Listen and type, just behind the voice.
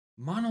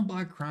Mono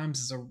Black Crimes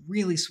is a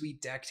really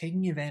sweet deck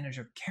taking advantage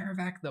of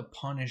Kaervek the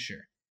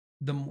Punisher.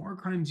 The more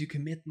crimes you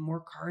commit, the more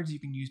cards you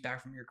can use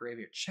back from your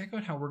graveyard. Check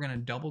out how we're going to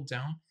double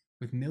down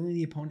with milling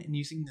the opponent and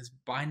using this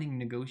binding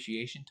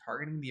negotiation,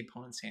 targeting the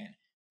opponent's hand,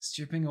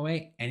 stripping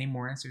away any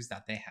more answers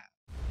that they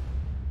have.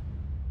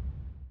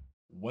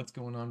 What's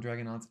going on,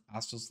 Dragonauts?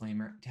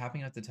 Astralsflame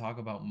tapping out to talk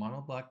about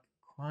Mono Black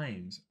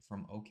Crimes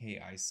from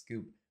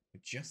OkIScoop.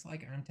 But just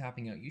like I'm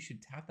tapping out, you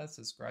should tap that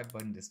subscribe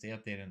button to stay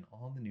updated on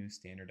all the new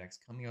standard decks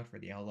coming out for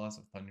the Outlaws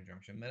of Thunder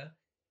Junction meta.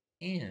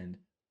 And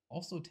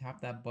also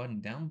tap that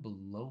button down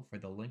below for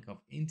the link of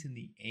Into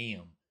the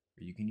AM,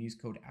 where you can use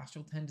code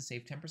Astral10 to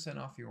save 10%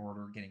 off your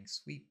order, getting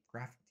sweet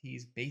graphic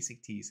tees,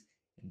 basic tees,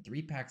 in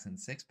 3-packs and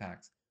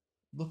 6-packs.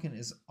 Looking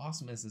as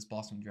awesome as this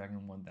Blossoming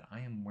Dragon one that I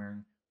am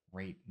wearing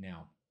right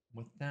now.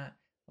 With that,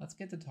 let's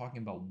get to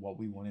talking about what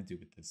we want to do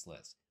with this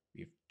list.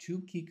 We have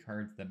two key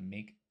cards that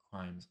make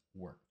crimes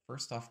work.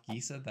 First off,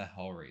 Gisa the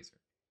Hellraiser.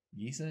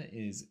 Gisa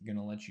is going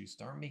to let you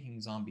start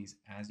making zombies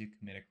as you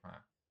commit a crime.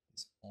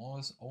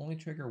 This only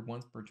trigger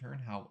once per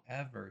turn,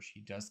 however,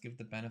 she does give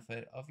the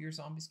benefit of your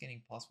zombies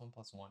getting +1/+1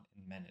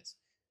 in menace.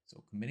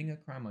 So committing a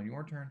crime on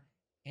your turn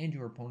and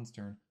your opponent's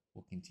turn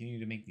will continue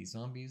to make these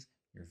zombies,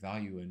 your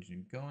value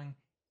engine going,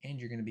 and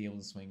you're going to be able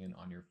to swing in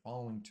on your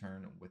following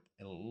turn with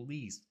at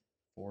least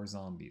 4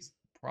 zombies.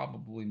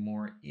 Probably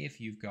more if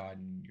you've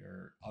gotten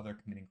your other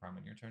committing crime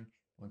on your turn.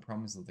 The only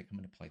problem is that they come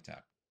into play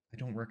tap. I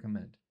don't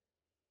recommend.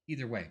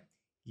 Either way,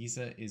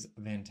 Gisa is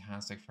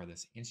fantastic for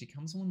this, and she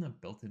comes with a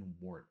built-in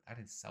ward. That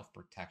is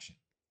self-protection.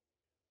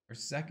 Our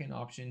second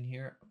option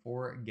here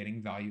for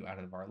getting value out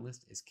of our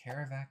list is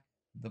Kaervek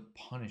the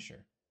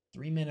Punisher.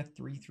 3-mana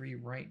 3/3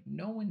 right,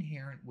 no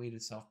inherent way to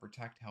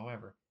self-protect.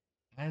 However,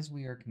 as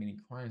we are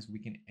committing crimes, we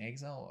can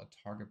exile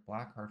a target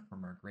black card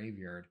from our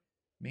graveyard,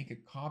 make a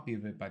copy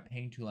of it by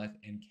paying 2 life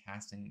and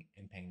casting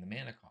and paying the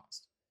mana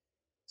cost.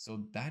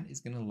 So that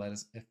is going to let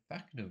us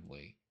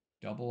effectively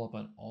double up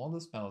on all the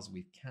spells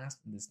we've cast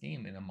in this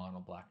game in a mono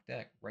black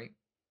deck, right?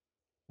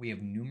 We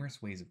have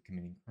numerous ways of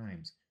committing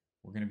crimes.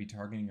 We're going to be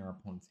targeting our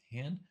opponent's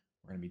hand,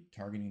 we're going to be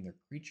targeting their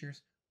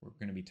creatures, we're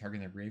going to be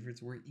targeting their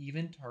graveyards, we're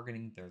even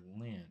targeting their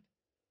land,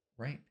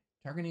 right?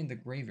 Targeting the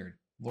graveyard,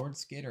 Lord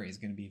Skitter is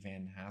going to be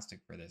fantastic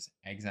for this,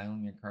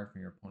 exiling a card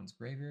from your opponent's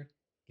graveyard,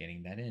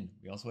 getting that in.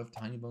 We also have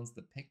Tiny Bones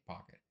the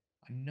Pickpocket,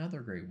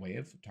 another great way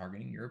of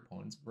targeting your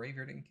opponent's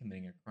graveyard and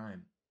committing a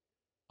crime.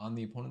 On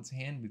the opponent's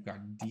hand, we've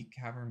got Deep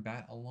Cavern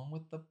Bat along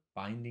with the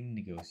Binding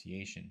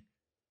Negotiation.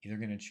 Either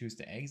going to choose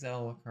to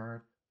exile a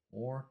card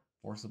or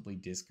forcibly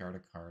discard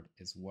a card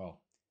as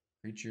well.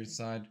 Creature's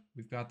side,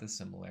 we've got the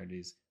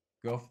similarities.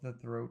 Go for the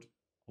Throat,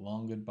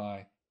 Long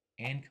Goodbye,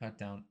 and Cut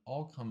Down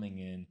all coming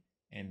in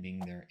and being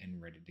there and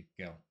ready to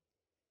go.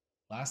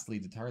 Lastly,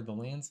 to target the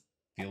lands,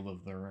 Field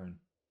of their Own.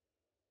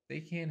 They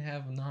can't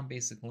have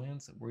non-basic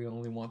lands. We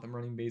only want them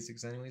running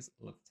basics anyways.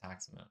 Let's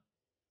tax them out.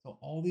 So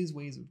all these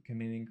ways of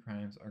committing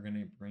crimes are going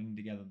to bring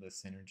together the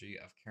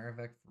synergy of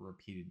Kaervek for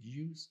repeated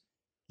use,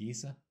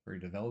 Gisa for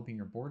developing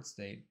your board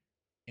state,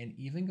 and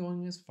even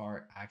going as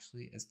far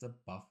actually as to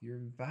buff your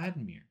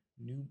Vadmir,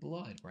 New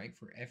Blood, right?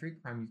 For every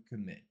crime you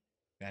commit,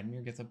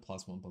 Vadmir gets a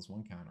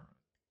 +1/+1 counter on it.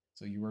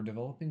 So you are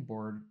developing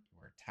board, you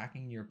are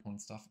attacking your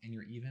opponent's stuff, and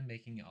you're even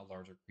making a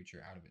larger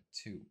creature out of it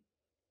too.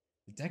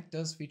 The deck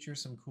does feature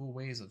some cool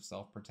ways of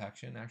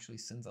self-protection. Actually,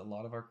 since a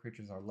lot of our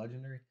creatures are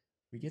legendary,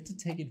 we get to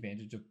take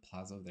advantage of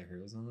Plaza of the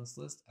Heroes on this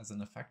list as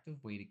an effective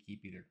way to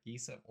keep either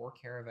Gisa or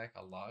Kaervek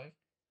alive.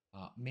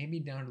 Maybe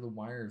down to the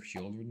wire if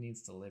Shieldred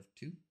needs to live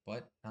too,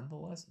 but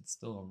nonetheless, it's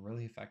still a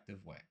really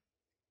effective way.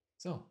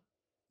 So,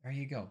 there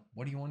you go.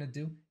 What do you want to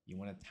do? You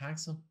want to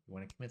tax them, you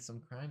want to commit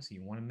some crimes,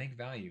 you want to make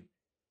value.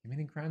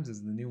 Committing crimes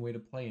is the new way to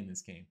play in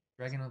this game.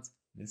 Dragonauts,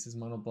 this is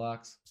Mono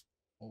Blocks.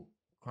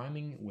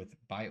 Criming with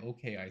by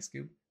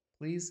OkIScoop.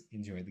 Please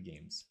enjoy the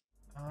games.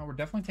 We're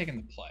definitely taking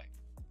the play.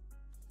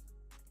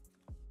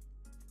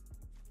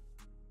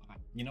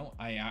 You know,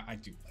 I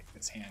do like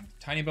this hand.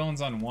 Tiny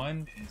Bones on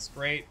 1 is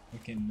great. We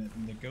can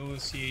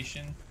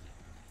negotiation.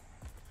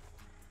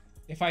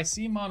 If I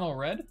see mono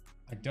red,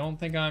 I don't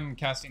think I'm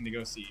casting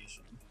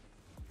negotiation.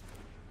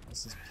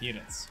 This is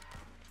Pirates.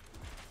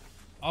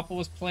 Oppo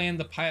was playing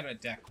the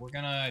pirate deck. We're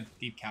gonna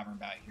Deep Cavern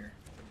Bat here.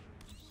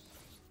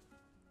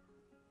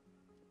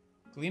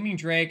 Gleaming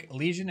Drake,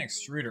 Legion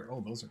Extruder. Oh,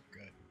 those are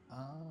good.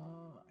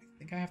 I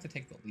think I have to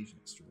take the Legion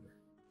Extruder.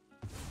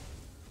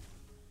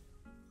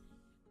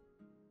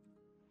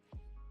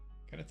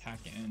 Could attack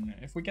in.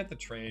 If we get the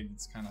trade,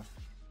 it's kind of...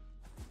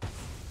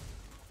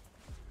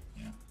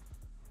 Yeah.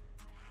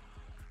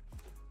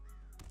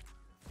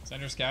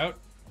 Center Scout.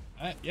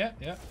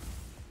 Yeah.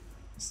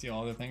 Steal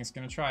other things.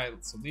 Gonna try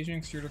it. So Legion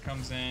Extruder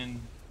comes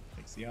in,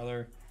 takes the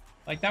other.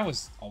 Like, that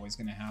was always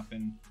gonna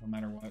happen, no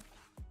matter what.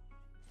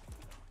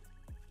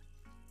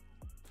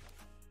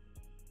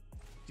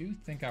 I do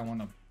think I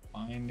want a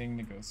Binding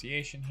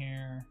Negotiation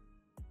here.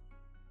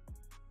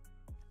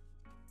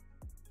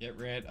 Get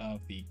rid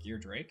of the Gear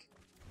Drake.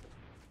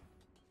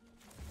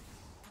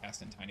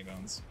 Cast in Tiny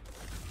Bones.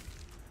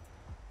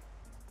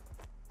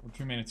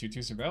 2 mana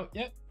 2/2 Surveil.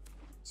 Yep,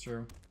 it's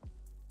true.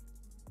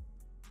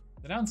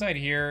 The downside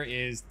here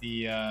is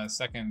the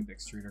second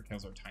extruder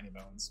kills our tiny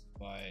bones,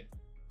 but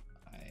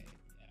I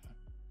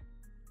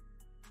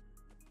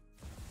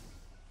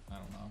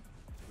don't know.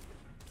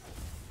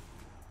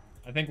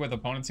 I think with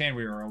opponent's hand,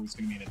 we were always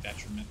going to be in a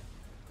detriment.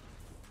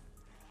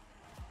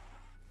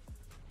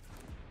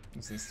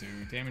 What's this do?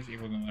 Damage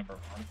equal to the number of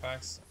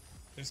artifacts.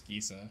 There's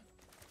Gisa.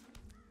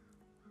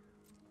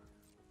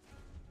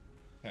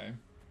 Okay.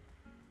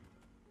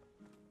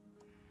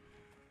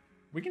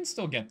 We can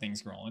still get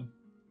things rolling.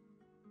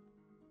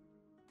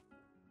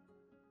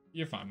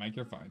 You're fine, Mike.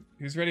 You're fine.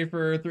 Who's ready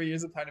for 3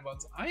 years of Tiny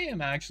Bones? I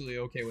am actually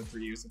okay with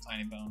 3 years of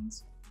Tiny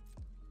Bones.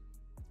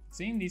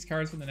 Seeing these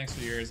cards for the next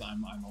 3 years,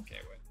 I'm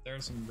okay with.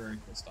 There's some very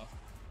cool stuff.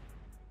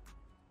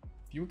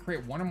 If you would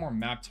create one or more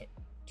map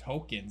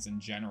tokens in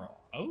general.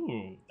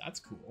 Oh, that's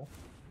cool.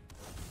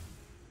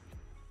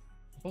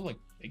 I'll put like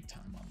big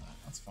time on that.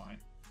 That's fine.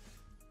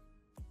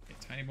 Okay,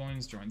 Tiny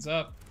Bones joins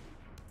up.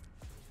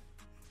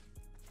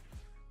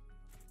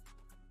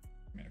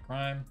 Made a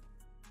crime.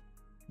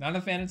 Not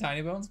a fan of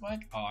Tiny Bones,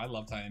 Mike? Oh, I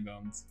love Tiny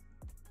Bones.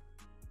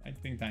 I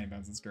think Tiny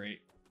Bones is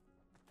great.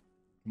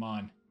 Come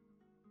on.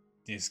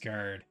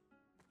 Discard.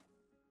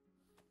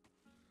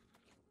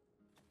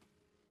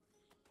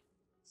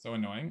 So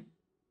annoying.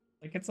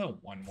 Like, it's a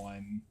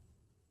 1-1.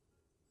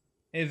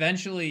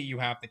 Eventually, you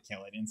have to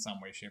kill it in some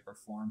way, shape, or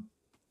form.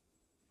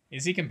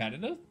 Is he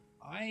competitive?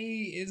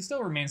 It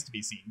still remains to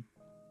be seen.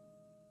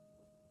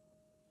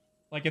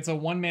 Like, it's a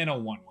 1-mana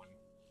 1-1.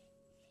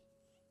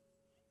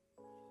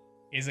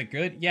 Is it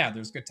good? Yeah,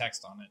 there's good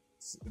text on it.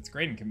 It's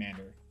great in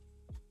Commander.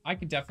 I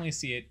could definitely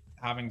see it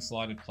having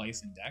slotted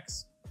place in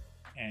decks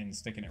and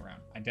sticking it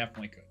around. I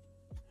definitely could.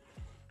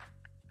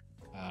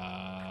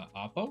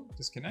 Oppo?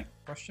 Disconnect?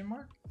 Question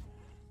mark?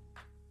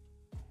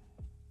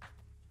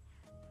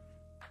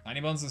 Tiny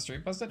Bones is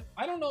Street Busted?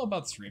 I don't know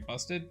about Street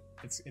Busted.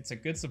 It's a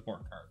good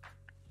support card.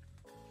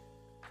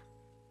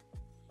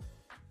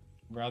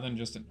 Rather than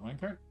just an annoying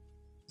card?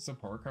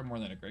 Support card more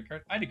than a great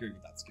card? I'd agree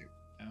with that, Scoop.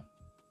 Yeah,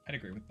 I'd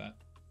agree with that.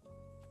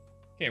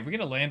 Okay, if we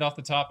get a land off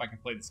the top, I can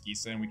play this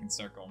Gisa and we can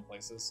start going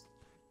places.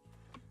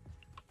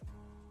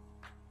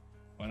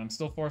 But I'm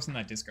still forcing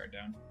that discard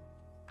down.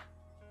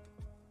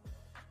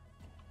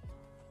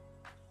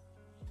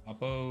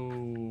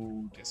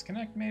 Oppo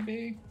disconnect,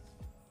 maybe?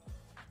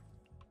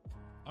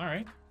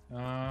 Alright.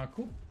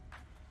 Cool.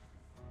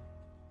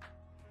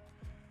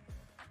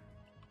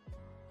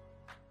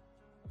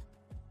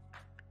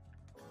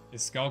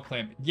 Is Skull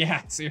Clamp?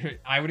 Yeah, seriously,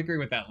 I would agree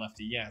with that,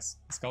 Lefty. Yes,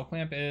 Skull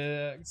Clamp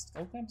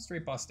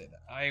straight busted.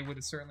 I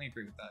would certainly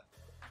agree with that.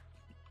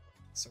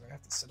 Sorry, I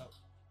have to sit up.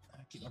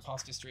 Keep my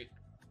posture straight.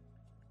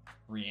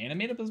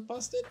 Reanimated was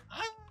busted?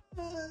 I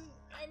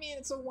mean,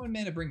 it's a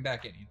 1-mana bring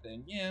back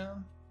anything. Yeah.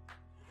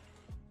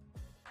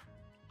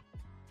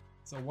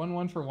 It's a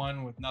 1-1 for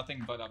 1 with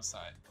nothing but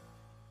upside.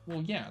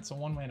 Well, yeah, it's a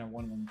 1-mana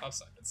 1-1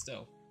 upside, but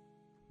still.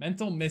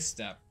 Mental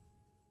Misstep.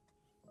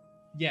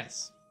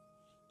 Yes.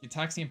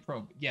 Gitaxian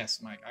Probe.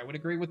 Yes, Mike, I would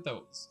agree with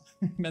those.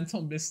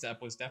 Mental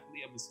Misstep was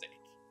definitely a mistake.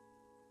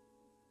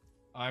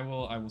 I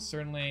will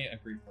certainly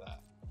agree for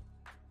that.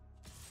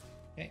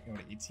 Okay, go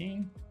to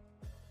 18.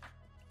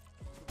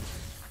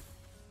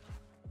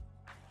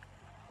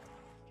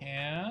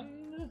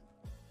 Can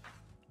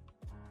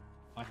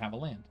I have a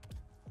land?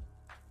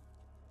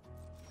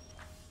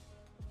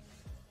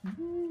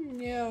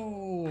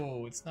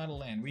 No, it's not a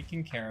land. We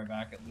can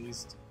Kaervek at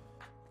least.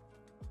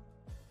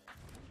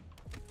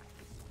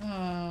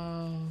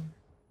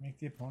 Make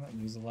the opponent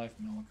lose a life,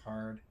 mill a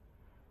card.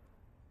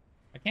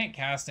 I can't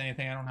cast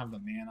anything. I don't have the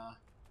mana.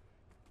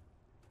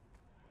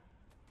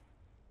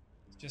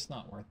 It's just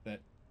not worth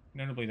it.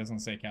 Notably, it doesn't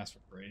say cast for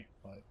free,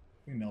 but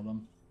we mill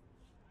them.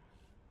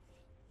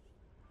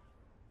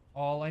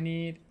 All I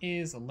need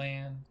is a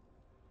land.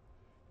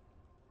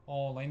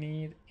 All I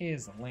need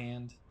is a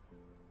land.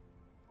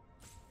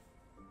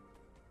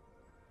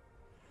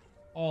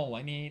 All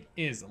I need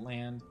is a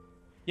land.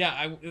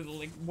 Yeah,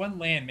 like one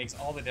land makes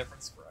all the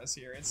difference for us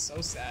here. It's so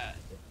sad.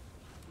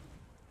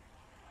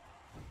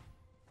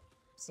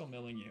 Still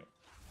milling you.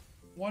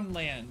 One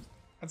land.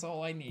 That's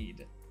all I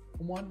need.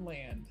 One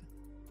land.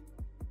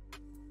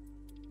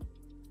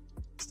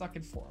 Stuck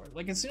in 4.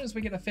 Like, as soon as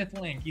we get a 5th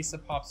land,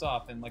 Gisa pops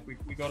off and like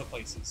we go to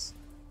places.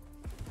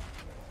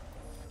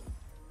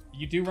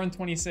 You do run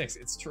 26,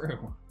 it's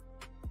true.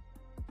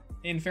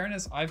 In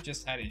fairness, I've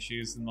just had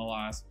issues in the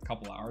last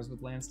couple hours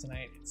with lands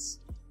tonight. It's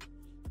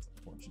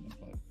unfortunate,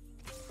 but...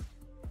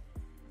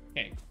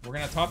 Okay, we're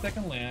gonna top deck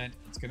and land.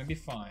 It's gonna be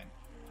fine.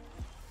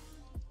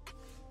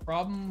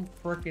 Problem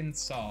frickin'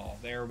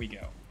 solved. There we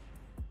go.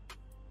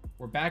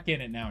 We're back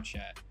in it now,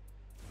 chat.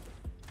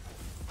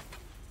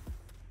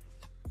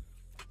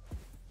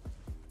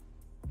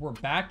 We're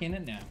back in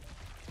it now.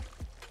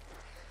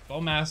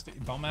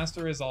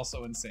 Bowmaster is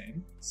also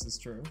insane. This is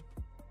true.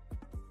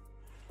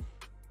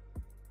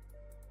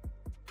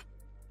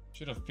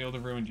 Should have Field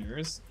of Ruined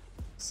Years.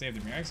 Save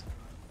the Mirax.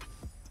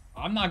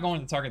 I'm not going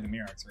to target the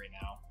Mirax right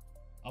now.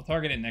 I'll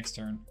target it next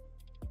turn.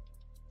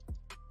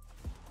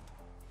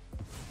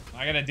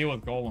 I gotta deal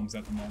with golems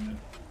at the moment.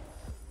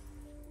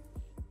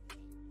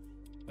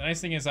 The nice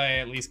thing is I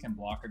at least can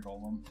block a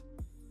golem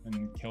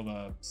and kill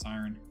the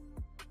siren.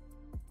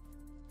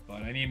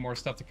 But I need more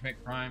stuff to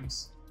commit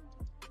crimes.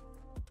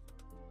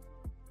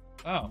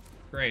 Oh,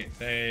 great.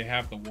 They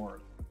have the ward.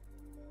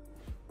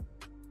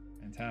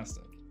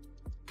 Fantastic.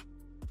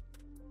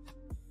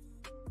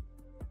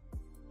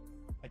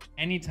 Like,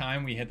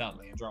 anytime we hit that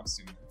land drop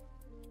sooner.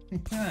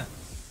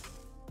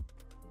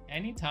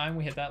 Anytime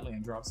we hit that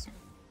land drop sooner.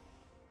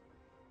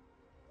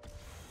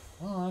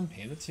 Come on,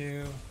 pay the 2.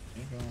 There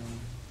you go.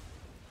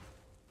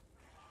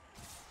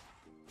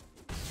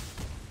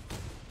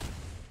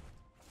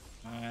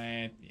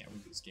 Yeah, we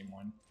lose game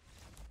 1.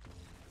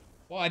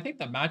 Well, I think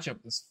the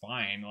matchup was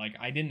fine. Like,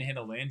 I didn't hit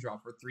a land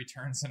drop for 3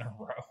 turns in a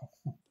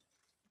row.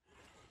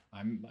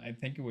 I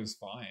think it was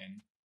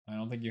fine. I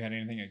don't think you had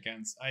anything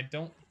against. I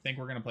don't think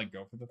we're gonna play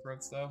Go for the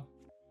Throats though.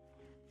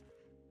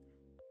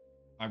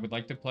 I would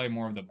like to play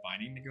more of the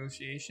binding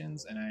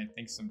negotiations, and I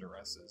think some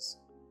duresses.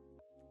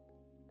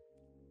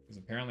 Because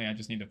apparently I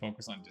just need to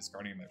focus on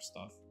discarding their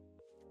stuff.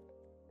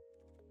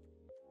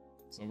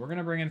 So we're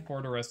gonna bring in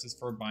 4 duresses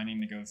for binding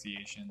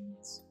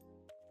negotiations.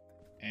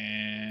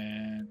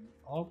 And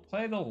I'll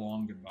play the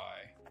long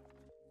goodbye.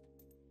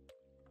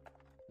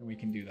 And we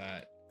can do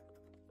that.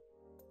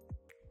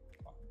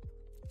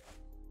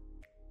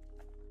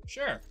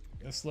 Sure,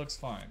 this looks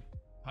fine.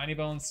 Tiny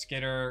Bones,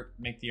 Skitter,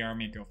 make the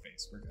army go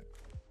face. We're good.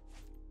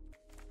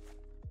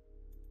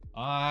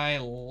 I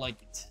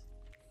like it.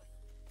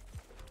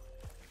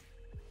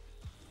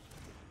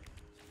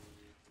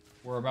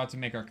 We're about to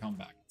make our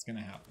comeback. It's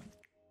gonna happen.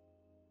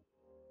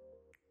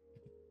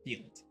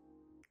 Feel it.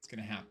 It's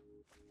gonna happen.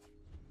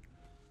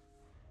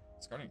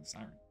 Discarding the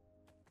siren.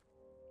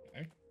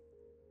 Okay.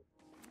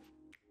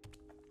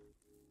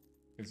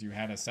 Because you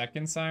had a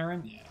second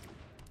siren? Yeah.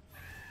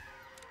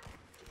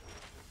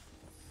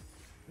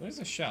 There's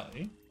a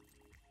Shelly.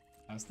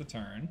 That's the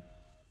turn.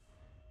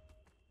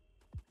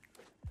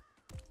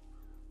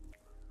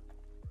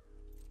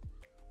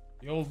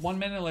 The old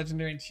 1-minute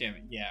legendary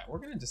enchantment. Yeah, we're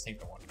gonna just take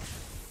the 1.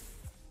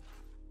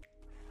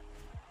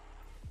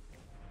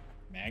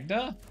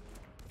 Magda?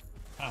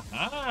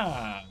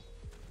 Haha!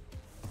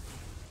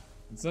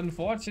 It's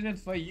unfortunate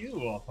for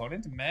you,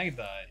 opponent.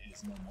 Magda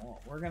is no more.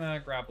 We're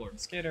gonna grab Lord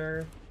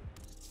Skitter.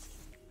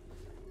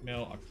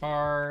 Mill a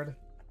card.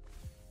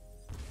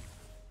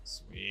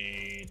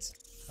 Sweet.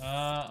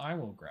 I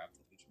will grab the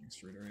Legion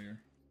Extruder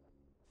here.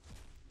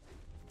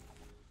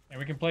 And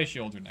we can play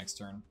Shielder next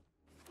turn.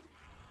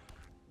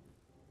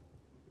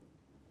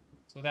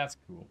 So that's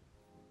cool.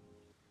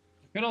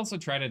 I could also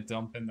try to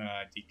dump in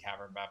the Deep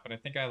Cavern Bat, but I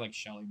think I like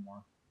Shelly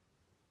more.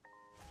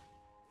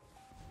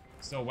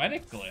 So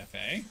Poetic Glyph,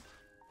 eh?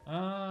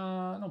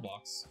 No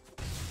blocks.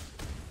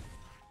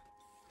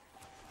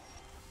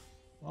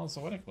 Well,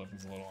 so Poetic Glyph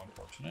is a little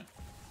unfortunate.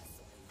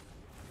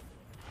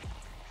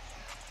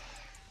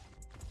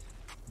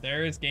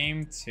 There's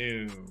game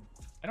 2.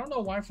 I don't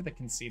know why for the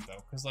concede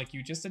though, because like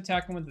you just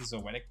attack him with the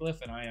Zoetic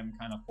Glyph and I am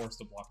kind of forced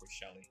to block with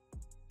Shelly.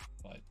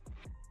 But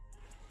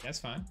that's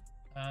fine.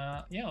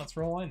 Yeah, let's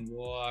roll in.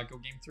 We'll go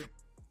game 3.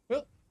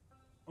 Well,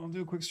 I'll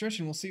do a quick stretch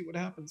and we'll see what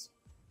happens.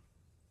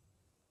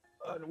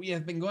 We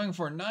have been going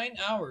for 9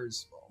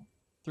 hours. Well,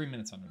 3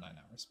 minutes under 9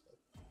 hours. But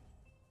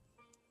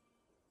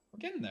we're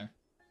getting there.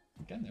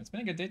 We're getting there. It's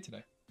been a good day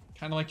today.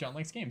 Kind of like John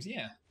likes games,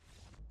 yeah.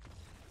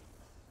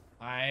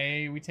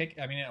 I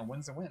mean, a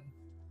win's a win.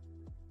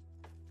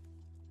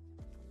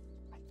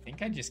 I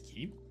think I just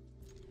keep.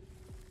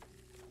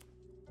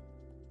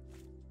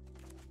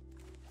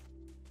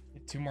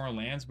 Get 2 more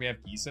lands. We have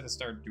Gisa to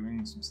start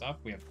doing some stuff.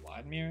 We have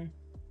Vladimir.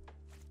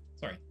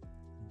 Sorry,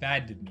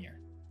 Vladimir.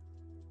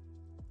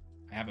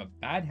 I have a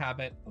bad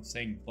habit of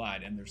saying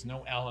Vlad, and there's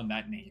no L in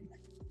that name.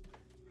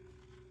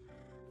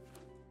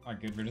 Are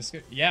good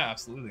Verdisco? Yeah,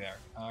 absolutely they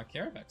are.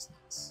 Kaervek's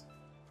nice.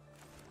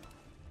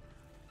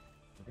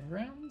 Living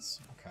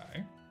Grounds?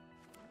 Okay.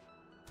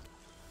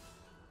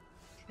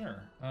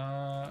 Sure.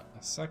 A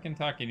second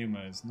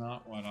Takenuma is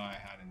not what I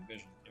had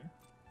envisioned here.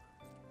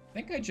 I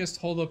think I just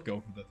hold up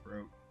Go for the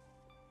Throat.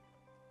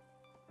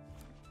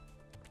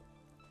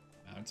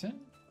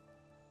 Mountain?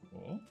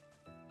 Cool.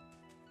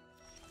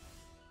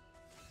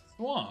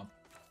 Swamp.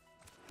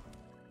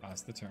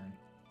 Pass the turn.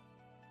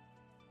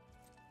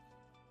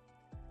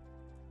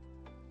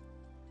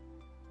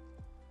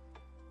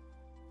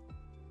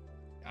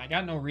 I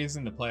got no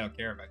reason to play out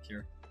Kaervek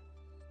here.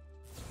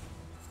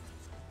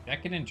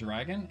 Decadent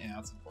Dragon? Yeah,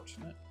 that's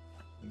unfortunate.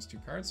 Lose 2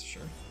 cards?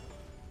 Sure.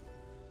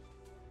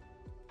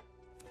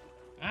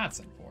 That's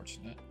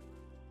unfortunate.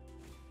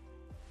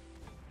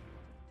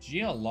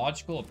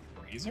 Geological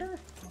Appraiser?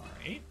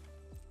 Alright.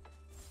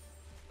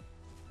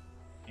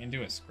 And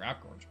do a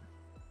Scrap Gorger.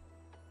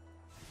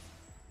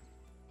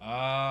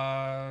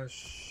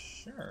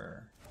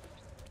 Sure.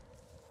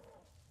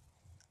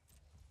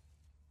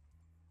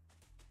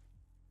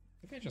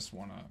 I think I just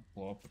want to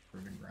blow up the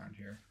Proving Ground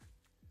here.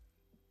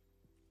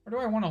 Or do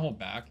I want to hold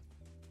back?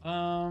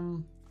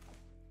 I'm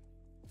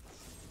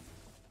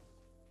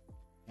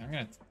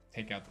going to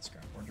take out the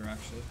Scrap Gorger,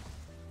 actually.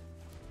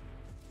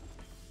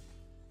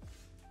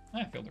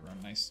 I feel the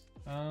run nice.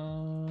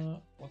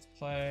 Let's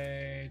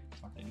play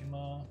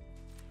Takenuma.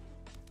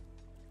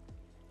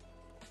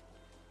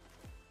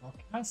 I'll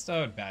cast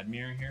out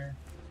Badmir here.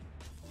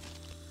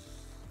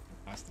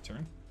 Pass the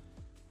turn.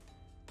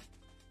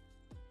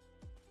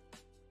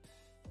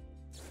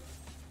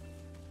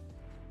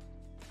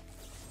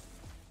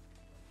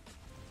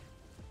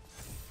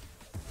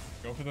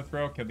 Go for the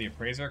throw, kill the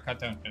Appraiser, cut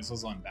down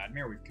Fizzles on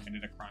Badmir. We've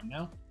committed a crime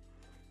now.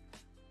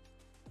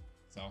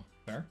 So,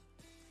 fair.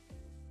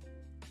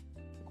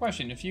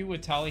 Question, if you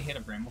would Tally hit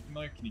a Bramble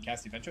Familiar, can you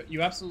cast Adventure?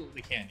 You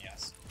absolutely can,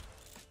 yes.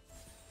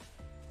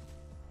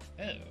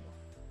 Oh.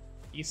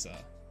 Gisa.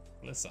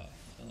 Lissa.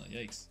 Oh,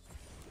 yikes.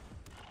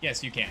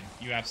 Yes, you can.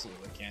 You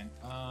absolutely can.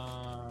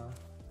 Oh.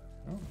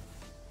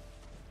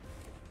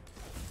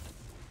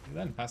 Do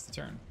that and pass the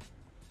turn.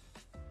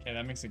 Okay,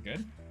 that makes it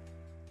good.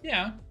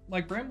 Yeah,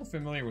 like Bramble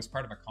Familiar was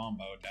part of a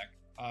combo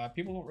deck.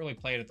 People don't really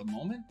play it at the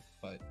moment,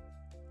 but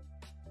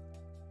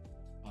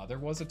there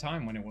was a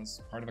time when it was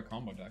part of a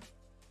combo deck.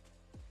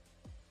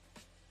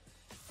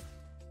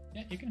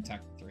 Yeah, you can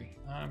attack the 3.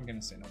 I'm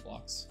gonna say no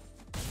blocks.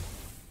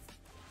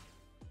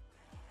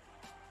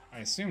 I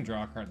assume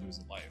draw a card, lose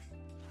a life.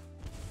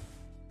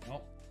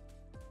 Nope.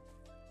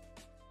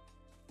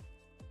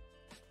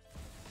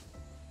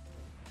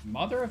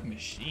 Mother of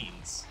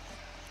Machines.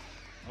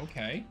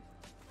 Okay.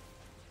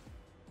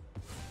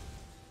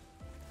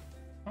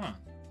 Huh.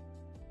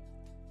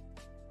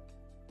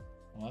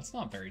 Well, that's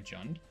not very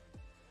Jund.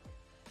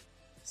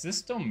 Is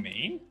this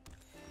domain?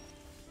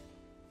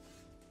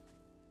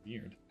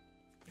 Weird.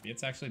 Maybe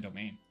it's actually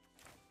domain.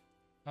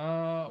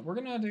 We're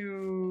gonna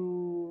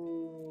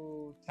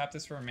do tap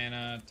this for a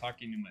mana,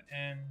 Takenuma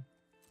in.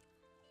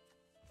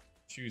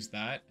 Choose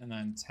that, and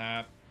then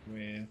tap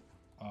with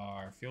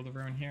our Field of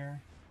Ruin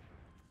here.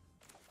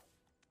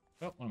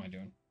 Oh, what am I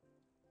doing?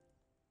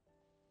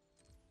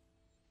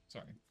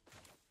 Sorry.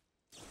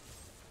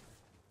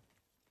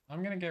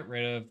 I'm gonna get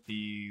rid of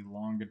the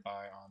long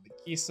goodbye on the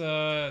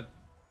Gisa.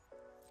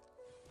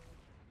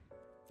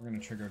 We're gonna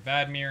trigger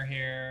Vadmir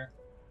here.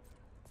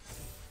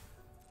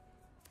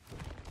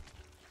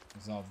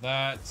 Resolve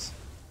that.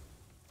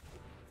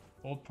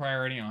 Hold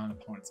priority on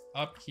opponent's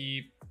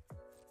upkeep.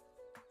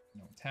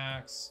 No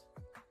attacks.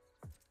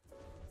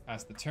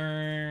 Pass the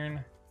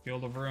turn.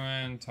 Field of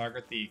Ruin.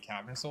 Target the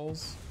Cavern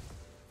Souls.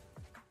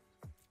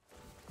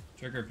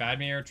 Trigger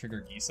Vadmir.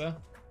 Trigger Gisa.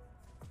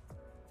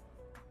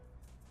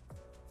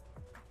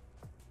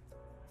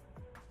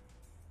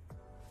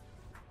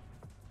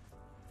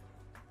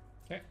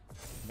 Okay.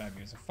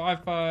 Vadmir's a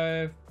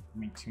 5/5.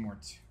 Make 2 more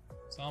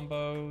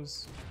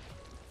Zombos.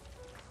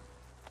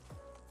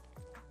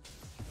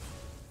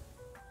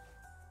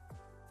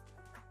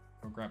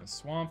 Go grab a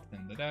swamp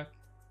in the deck.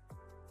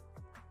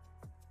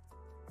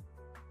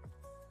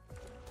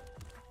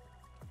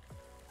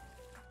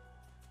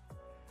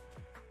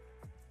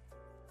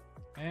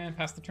 And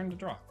pass the turn to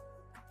draw.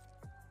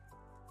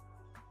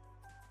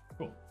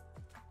 Cool.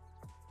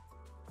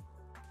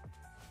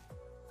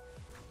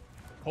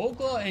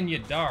 Kogla and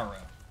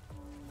Yadara.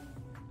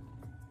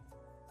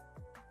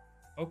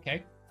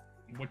 Okay.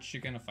 What you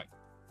gonna fight?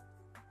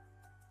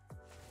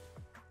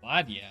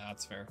 Vlad? Yeah,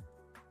 that's fair.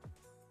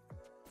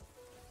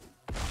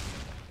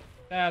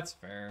 That's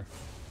fair.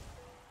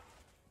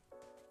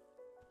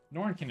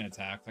 Norn can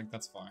attack, like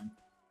that's fine.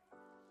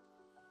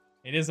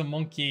 It is a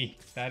monkey.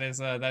 That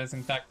is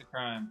in fact a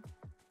crime.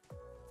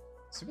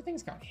 Stupid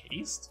thing's got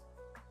haste?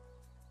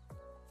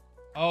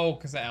 Oh,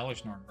 because of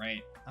Elish Norn,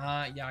 right?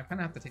 Yeah, I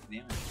kinda have to take the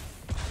damage.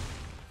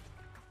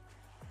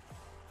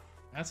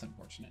 That's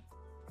unfortunate.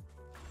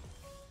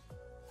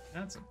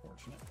 That's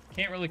unfortunate.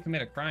 Can't really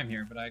commit a crime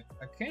here, but I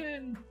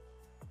can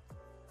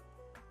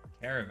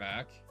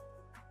Kaervek.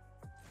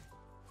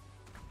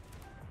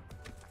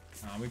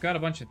 We've got a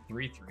bunch of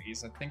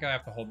 3/3s. I think I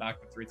have to hold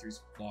back the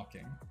 3/3s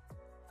blocking.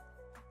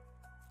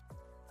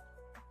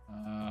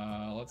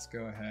 Let's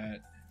go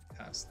ahead and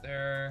pass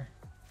there.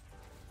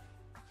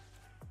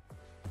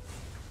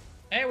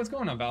 Hey, what's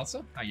going on,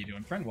 Valsa? How you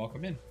doing, friend?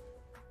 Welcome in.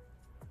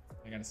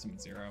 I got a summon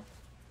 0.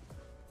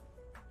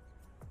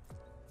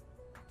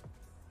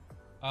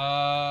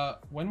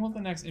 When will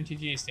the next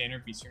MTGA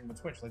standard be streamed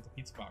to Twitch, like the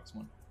Pizza Box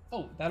one?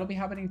 Oh, that'll be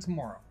happening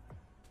tomorrow.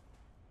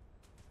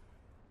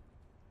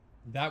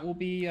 That will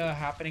be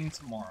happening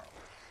tomorrow.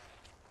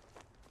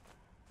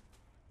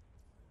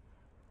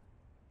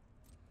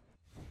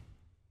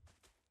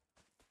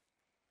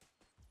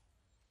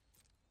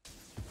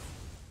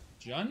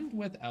 Jund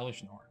with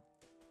Elish Norn.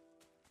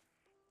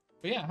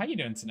 But yeah, how you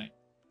doing tonight?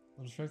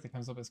 The trick that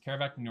comes up is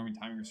Kaervek ignoring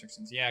timing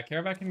restrictions. Yeah,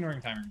 Kaervek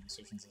ignoring timing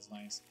restrictions is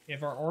nice.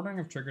 If our ordering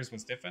of triggers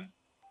was different,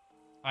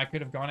 I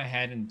could have gone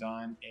ahead and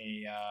done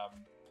a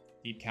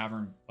Deep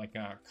Cavern, like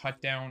a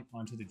cut down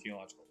onto the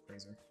Geological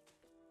Appraiser.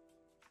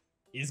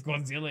 Is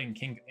Godzilla and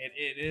King?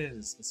 It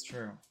is. It's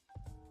true.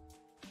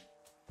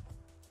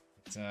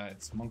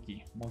 It's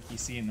Monkey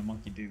see and the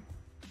Monkey do.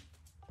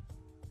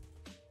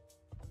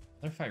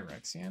 Another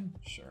Phyrexian?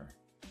 Sure.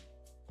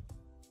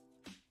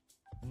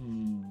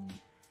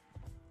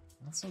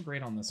 Not so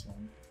great on this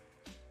one.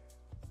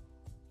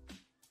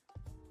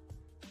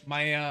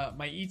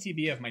 my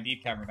ETB of my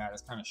Deep Cavern Bat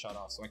is kind of shut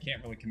off, so I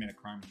can't really commit a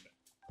crime with it.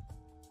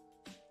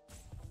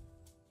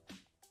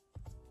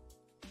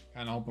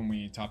 Kind of hoping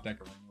we top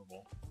deck a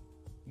removal.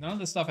 None of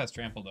this stuff has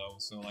trample though,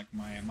 so like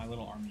my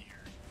little army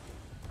here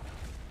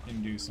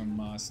can do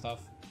some stuff.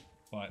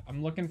 But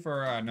I'm looking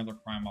for another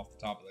crime off the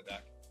top of the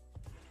deck.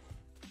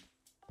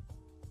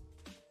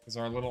 Because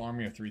our little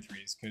army of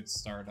 3/3s could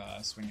start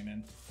swinging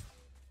in.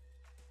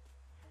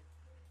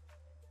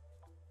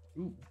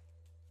 Ooh.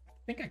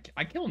 I think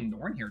I kill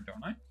Norn here,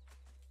 don't I?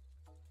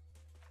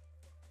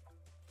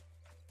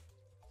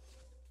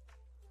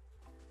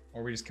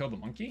 Or we just killed the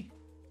monkey?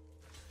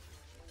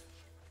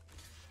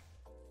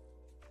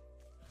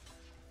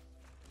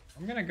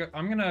 I'm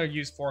gonna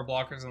use 4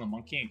 blockers on the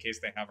monkey in case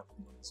they have a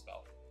removal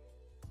spell.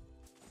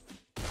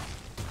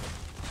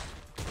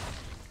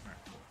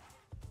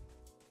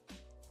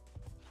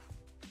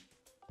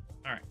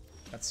 Alright,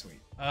 that's sweet.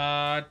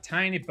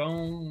 Tiny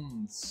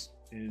Bones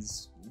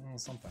is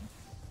something.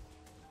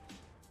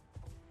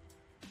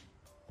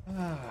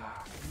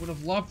 Would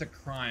have loved a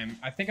crime.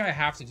 I think I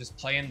have to just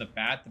play in the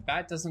bat. The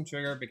bat doesn't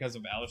trigger because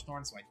of Elesh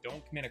Norn, so I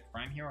don't commit a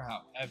crime here.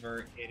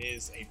 However, it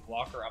is a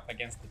blocker up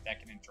against the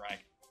Decadent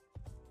Dragon.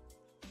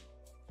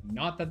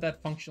 Not that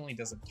that functionally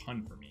does a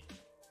ton for me.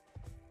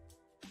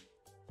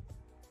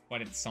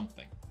 But it's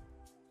something.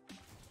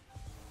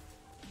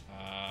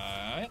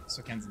 Yeah,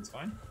 so Kenzen's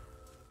fine.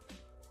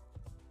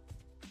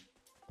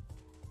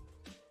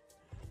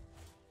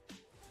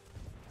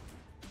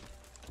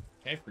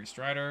 Okay, Free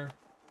Strider.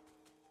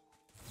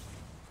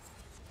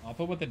 I'll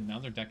put with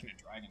another Decadent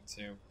Dragon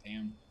too.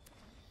 Damn.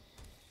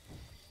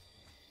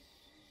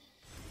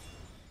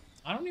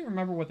 I don't even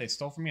remember what they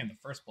stole from me in the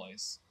first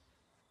place.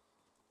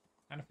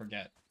 Kind of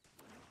forget.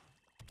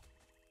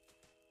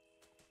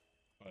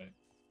 But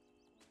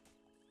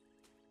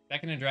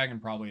Decadent Dragon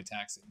probably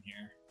attacks it in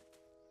here.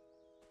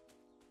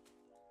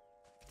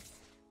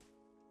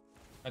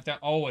 Cut down.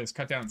 Always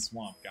cut down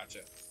Swamp. Gotcha.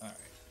 All right.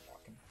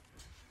 Walking.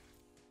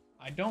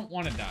 I don't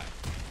want to die.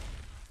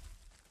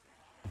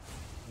 I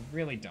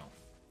really don't.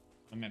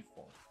 I'm at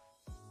 4.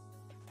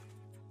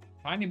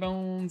 Tiny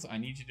Bones, I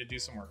need you to do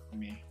some work for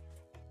me.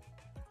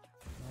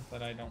 Not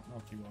that I don't know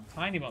if you will.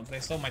 Tiny Bones,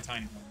 they stole my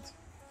Tiny Bones.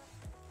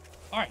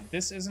 Alright,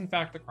 this is in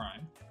fact a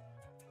crime.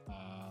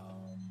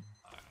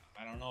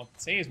 I don't know if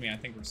it saves me. I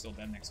think we're still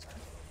dead next turn.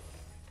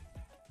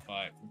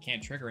 But we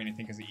can't trigger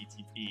anything because of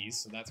ETBs,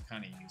 so that's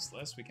kind of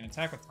useless. We can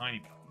attack with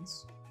Tiny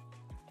Bones.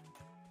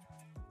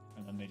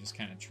 And then they just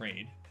kind of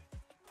trade.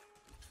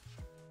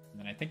 And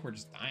then I think we're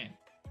just dying.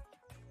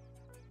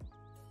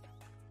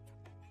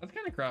 That's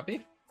kind of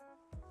crappy.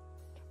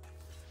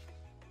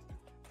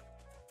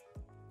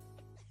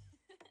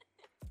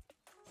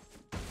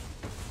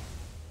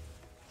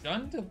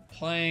 Done to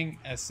playing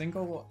a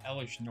single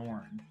Elesh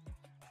Norn.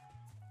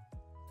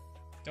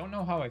 Don't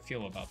know how I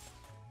feel about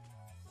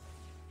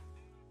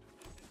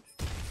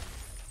that.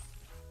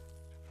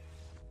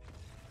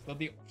 So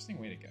the interesting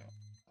way to go.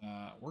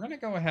 We're gonna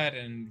go ahead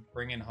and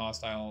bring in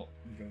Hostile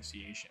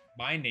Negotiation.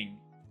 Binding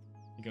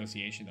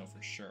Negotiation though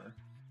for sure.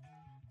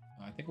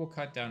 I think we'll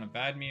cut down a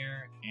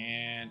Badmere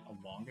and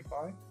a Long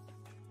Goodbye.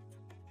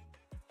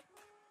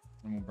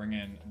 And we'll bring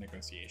in a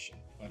Negotiation.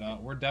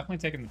 But we're definitely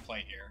taking the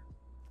play here.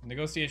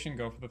 Negotiation,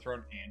 Go for the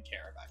Throne, and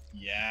Kaervek.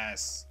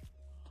 Yes!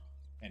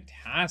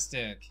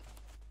 Fantastic!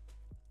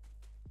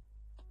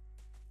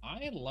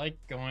 I like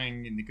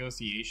going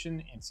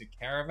Negotiation into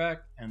Kaervek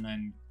and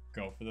then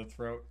Go for the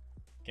Throat,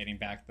 getting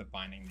back the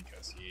Binding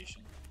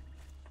Negotiation.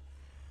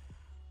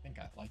 I think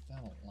I like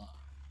that a lot.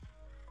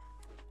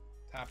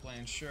 Top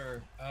lane,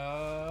 sure.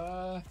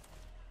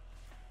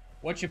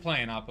 What you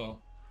playing, Oppo?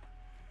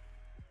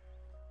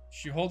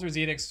 Shoeholder's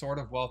Edict, Sword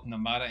of Wealth,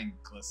 Namada, and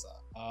Gisa.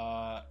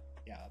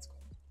 Yeah, that's cool.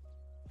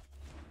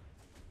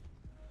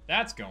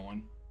 That's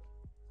going.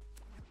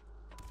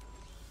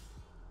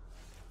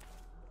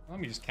 Let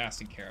me just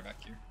cast in Kaervek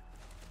here.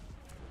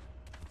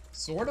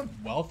 Sword of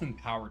Wealth and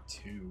Power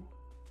 2.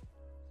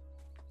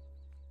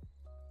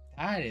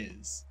 That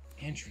is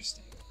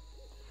interesting.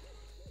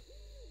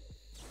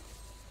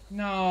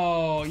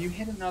 No, you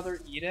hit another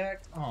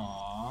Edict?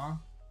 Aww.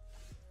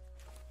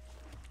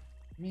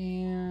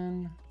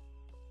 Man.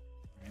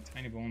 Alright,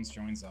 Tiny Bones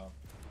joins up.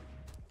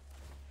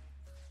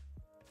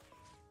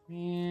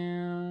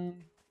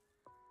 Man.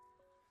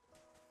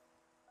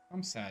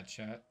 I'm sad,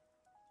 chat.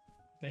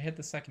 They hit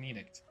the second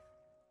Edict.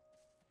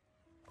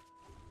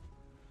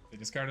 They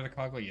discarded a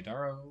Kogla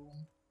Yadaro.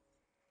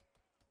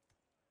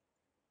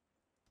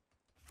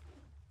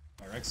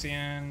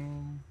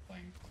 Phyrexian.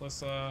 Playing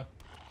Gisa.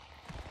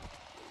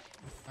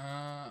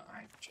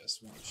 I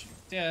just want you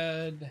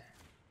dead.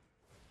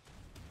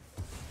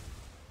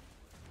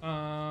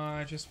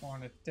 I just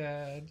want it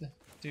dead.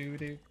 Do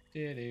do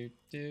do do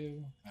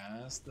do.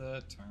 Pass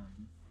the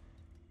turn.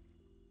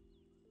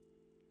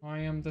 I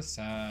am the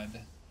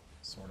sad.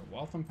 Sword of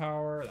Wealth and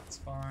Power, that's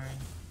fine.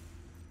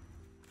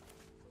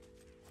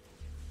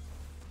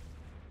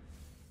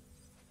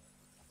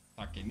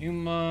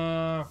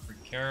 Takenuma, for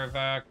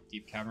Kaervek,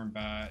 Deep Cavern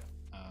Bat.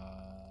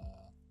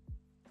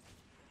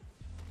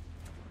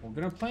 We're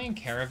gonna play in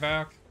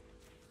Kaervek,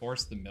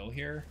 force the mill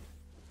here.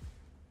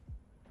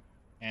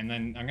 And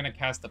then I'm gonna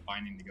cast the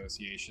Binding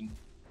Negotiation.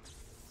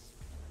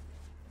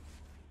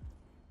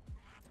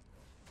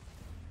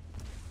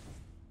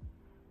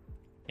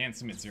 Can't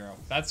submit 0.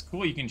 That's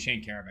cool, you can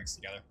chain Kaerveks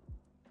together.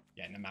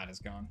 Yeah, Nomad is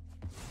gone.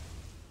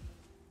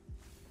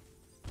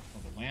 Oh,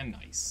 the land,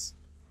 nice.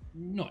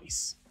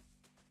 Nice.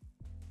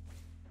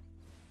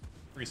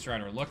 Free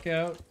Strider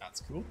Lookout,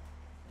 that's cool.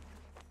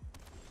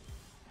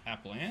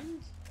 Tap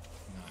land,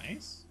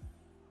 nice.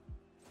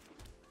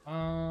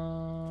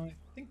 I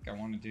think I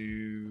want to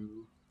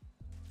do...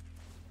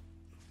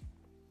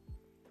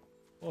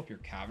 Pull up your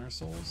Cavern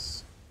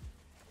Souls.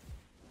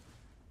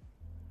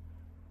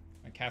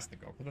 I cast the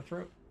Go for the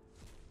Throat.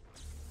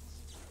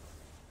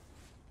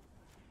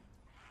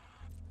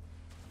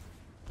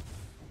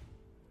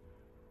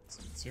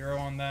 Submit 0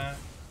 on that.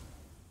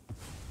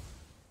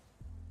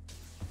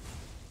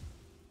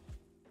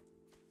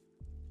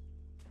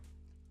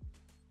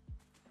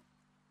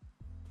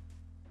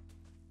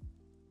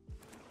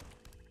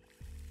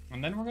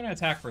 And then we're going to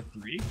attack for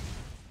 3.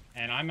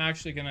 And I'm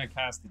actually going to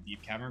cast the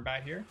Deep Cavern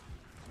Bat here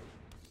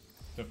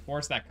to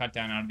force that cut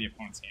down out of the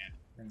opponent's hand.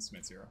 We're going to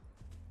submit 0.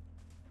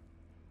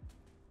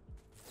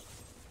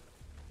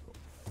 Cool.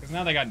 Because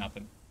now they got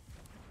nothing.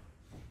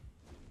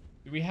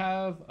 Do we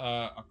have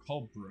a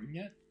Cull Brewing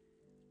yet?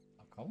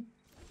 A Cull?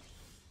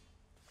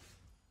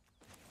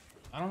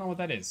 I don't know what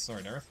that is.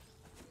 Sorry, Darth.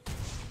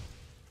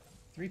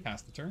 3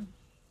 past the turn.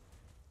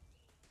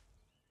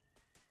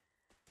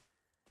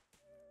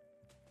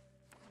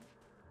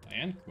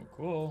 And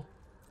cool.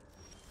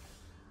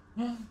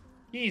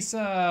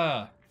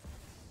 Gisa!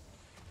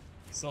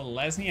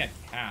 Selesnya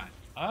Cat.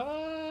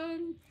 I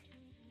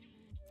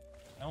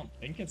don't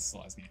think it's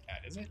Selesnya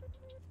Cat, is it?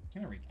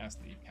 I'm gonna recast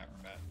the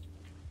Cavern Bat.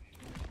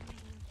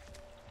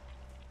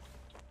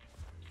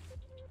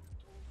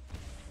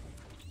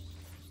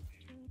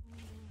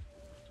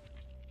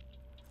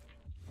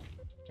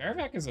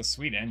 Kaervek is a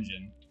sweet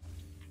engine.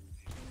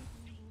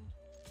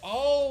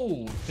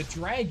 Oh, the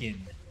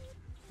dragon.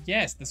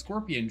 Yes, the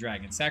Scorpion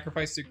Dragon.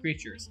 Sacrifice 2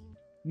 creatures.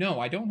 No,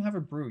 I don't have a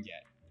brew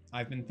yet.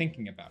 I've been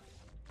thinking about it.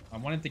 I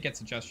wanted to get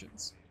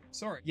suggestions.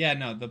 Sorry. Yeah,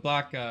 no, the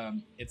black,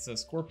 it's a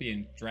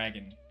Scorpion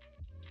Dragon.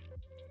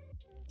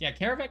 Yeah,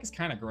 Kaervek is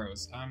kind of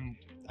gross.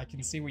 I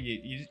can see where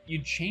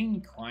you chain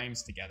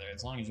crimes together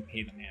as long as you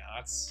pay them. Yeah,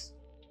 that's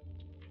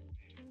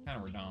kind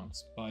of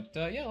redonkulous. But,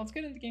 yeah, let's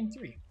get into game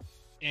 3.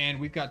 And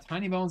we've got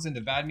Tiny Bones into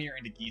Vadmir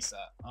into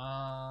Gisa.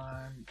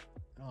 I'm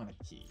gonna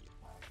keep.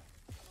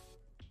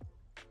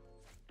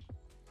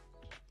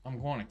 I'm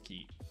going to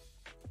keep.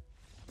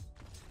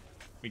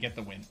 We get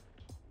the win.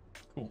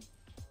 Cool.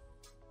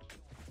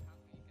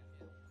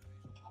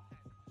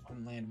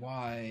 One land,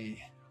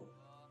 why?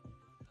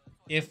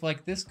 If,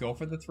 like, this Go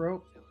for the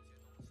Throat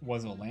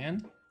was a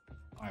land,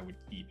 I would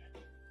keep.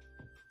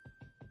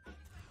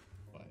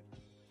 But,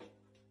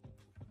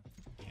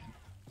 can.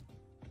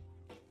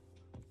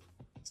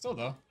 Still,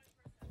 though,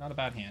 not a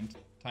bad hand.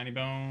 Tiny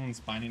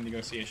Bones, Binding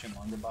Negotiation,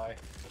 long goodbye.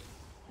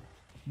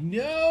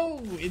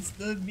 No, it's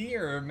the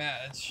mirror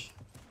match.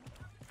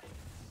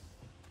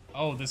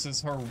 Oh, this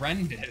is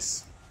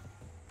horrendous.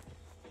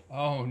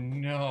 Oh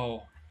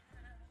no.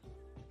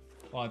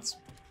 Well, it's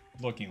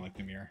looking like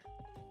the mirror.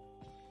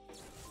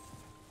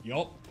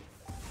 Yup.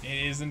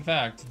 It is in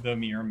fact the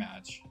mirror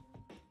match.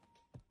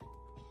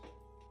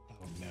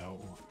 Oh no.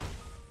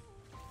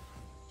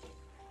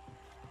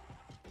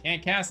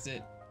 Can't cast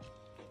it.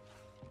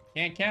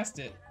 Can't cast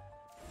it.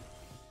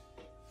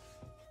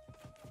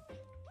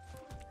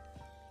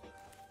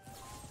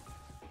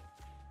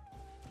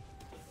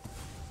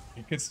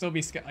 It could still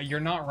be... You're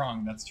not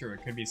wrong. That's true.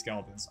 It could be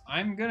skeletons.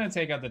 I'm going to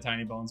take out the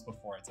Tiny Bones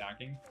before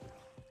attacking.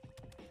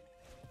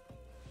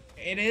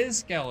 It is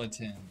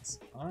skeletons.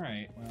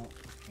 Alright, well,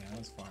 yeah,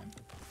 that's fine.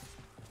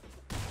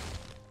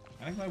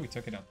 I'm glad we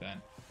took it out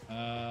then.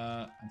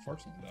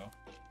 Unfortunately, though,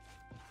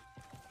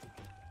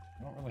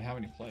 I don't really have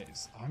any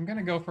plays. I'm going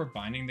to go for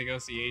Binding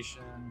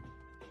Negotiation.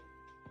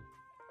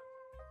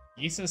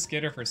 Gisa,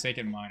 Skitter,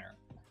 Forsaken Miner.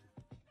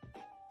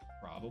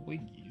 Probably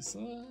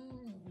Gisa?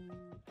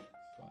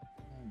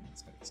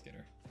 Let's go to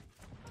Skitter.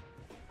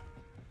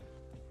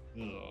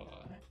 Ugh.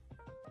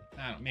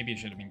 I don't, maybe it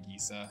should have been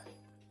Gisa.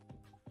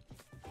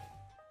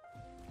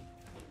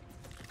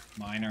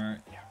 Miner.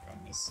 Yeah, we're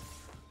going this.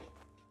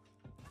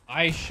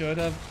 I should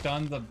have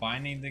done the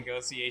Binding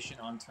Negotiation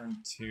on turn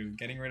 2.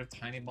 Getting rid of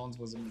Tiny Bones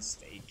was a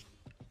mistake.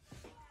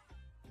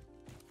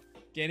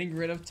 Getting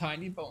rid of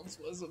Tiny Bones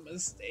was a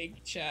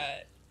mistake,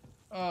 chat.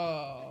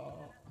 Oh.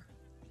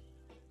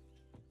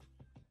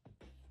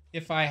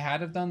 If I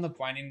had have done the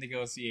Binding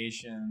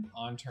Negotiation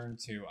on turn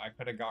 2, I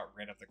could have got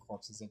rid of the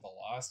Corpses of the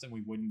Lost and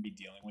we wouldn't be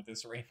dealing with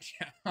this right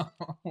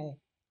now.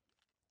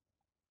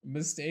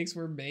 Mistakes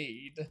were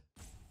made.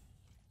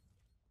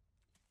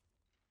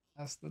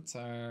 That's the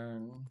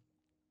turn.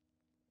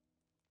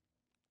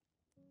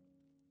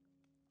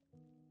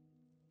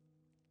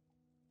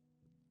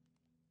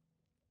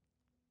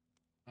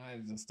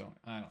 I just don't.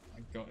 I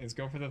don't. Is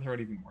Go for the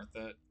Throat even worth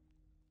it?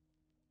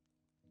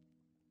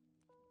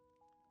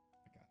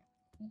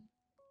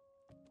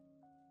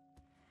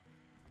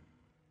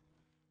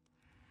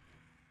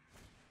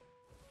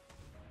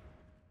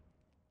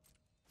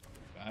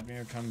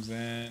 Tribune comes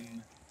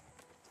in.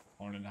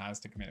 Opponent has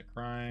to commit a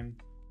crime.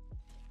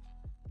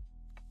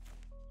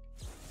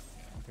 Yeah,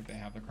 I don't think they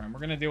have the crime. We're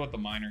going to deal with the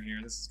miner here.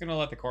 This is going to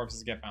let the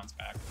corpses get bounced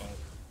back, but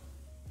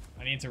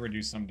I need to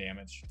reduce some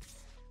damage.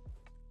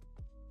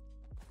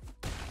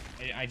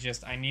 I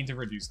need to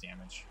reduce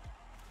damage.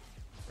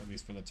 Or at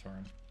least for the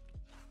turn.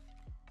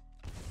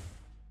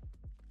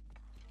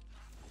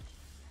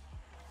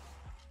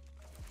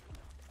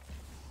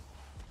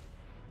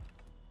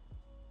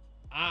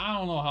 I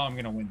don't know how I'm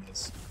going to win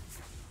this.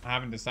 I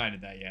haven't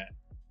decided that yet.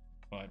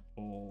 But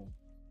we'll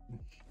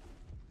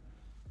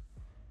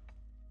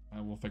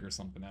figure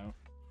something out.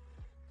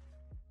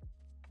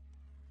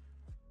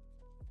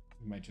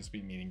 It might just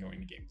be meaning going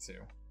to game 2.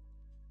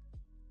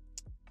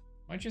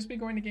 Might just be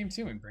going to game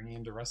 2 and bringing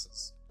in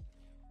Duresses.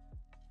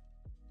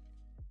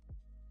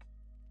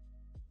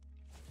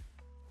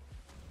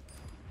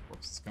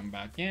 Corpses come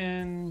back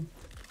in.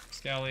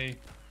 Skelly.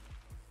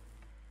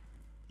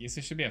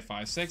 Gisa should be a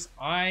 5-6.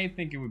 I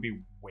think it would be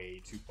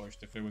way too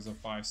pushed if it was a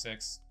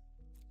 5-6.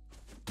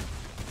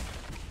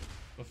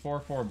 The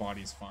 4-4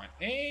 body's fine.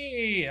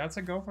 Hey, that's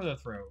a go for the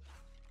throat.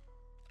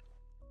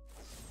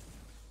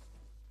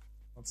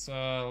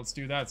 Let's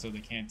do that so they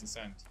can't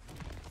descend.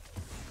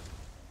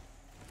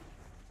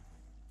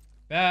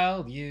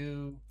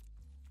 Value.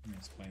 I'm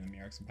just playing the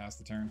Mirrex and pass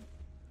the turn.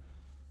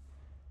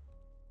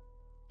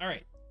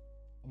 Alright.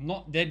 I'm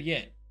not dead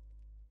yet.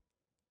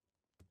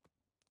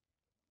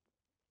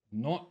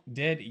 Not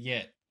dead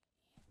yet.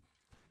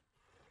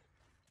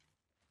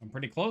 I'm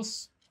pretty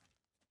close,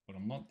 but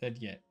I'm not dead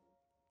yet.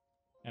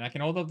 And I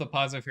can hold up the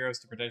positive heroes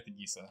to protect the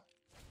Gisa.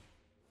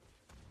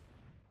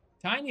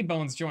 Tiny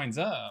Bones joins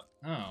up.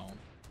 Oh.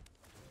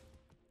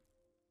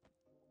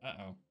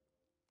 Uh-oh.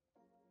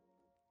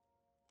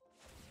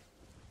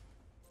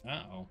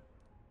 Uh-oh.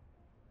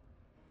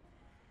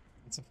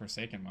 It's a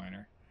Forsaken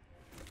Miner.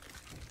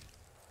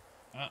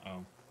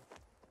 Uh-oh.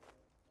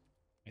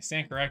 I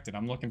stand corrected.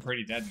 I'm looking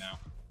pretty dead now.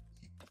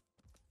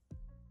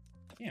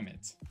 Damn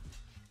it.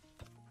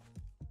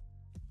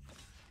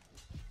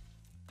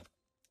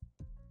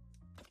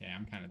 Okay,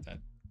 I'm kind of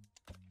dead.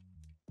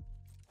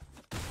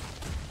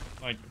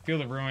 Like,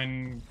 Field of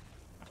Ruin.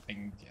 I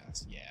think,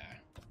 yes, yeah.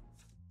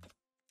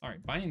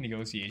 Alright, Binding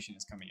Negotiation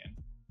is coming in.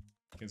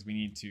 Because we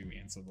need to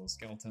answer those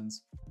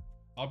skeletons.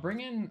 I'll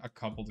bring in a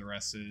couple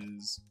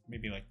Duresses.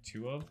 Maybe like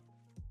 2 of.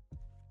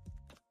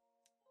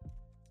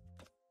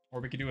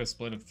 Or we could do a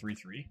split of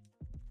 3-3.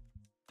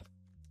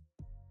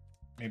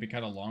 Maybe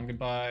cut a Long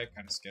Goodbye,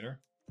 cut a Skitter.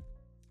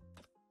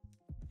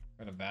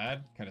 Cut a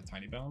Bad, cut a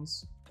Tiny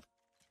Bones.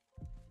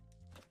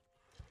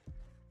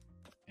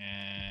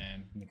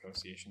 And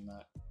Negotiation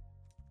that.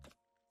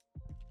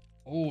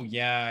 Oh,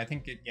 yeah, I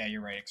think yeah,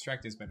 you're right.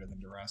 Extract is better than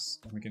Duress.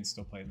 We can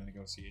still play the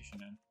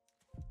Negotiation in.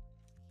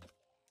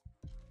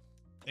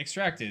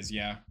 Extract is,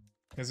 yeah.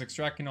 Because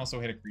Extract can also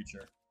hit a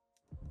creature.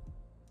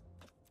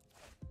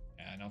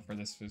 Yeah, no, for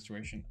this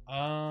situation.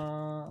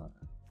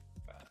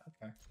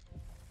 Okay.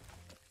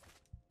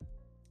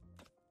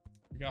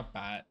 We got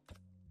Bat.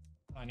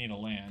 I need a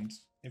land.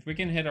 If we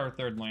can hit our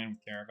 3rd land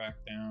with Kaervek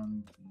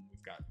down,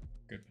 we've got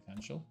good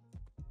potential.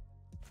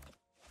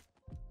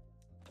 We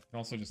can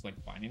also just like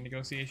Binding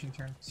Negotiation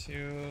turn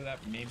 2.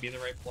 That may be the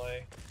right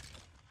play.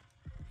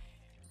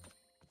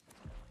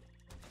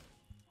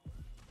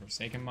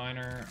 Forsaken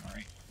Miner.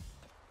 Alright.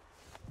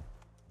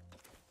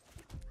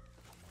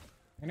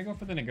 I'm gonna go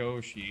for the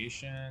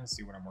Negotiation,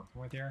 see what I'm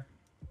working with here.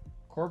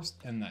 Corpse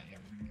and that, yeah,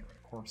 we're gonna get rid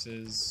of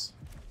corpses.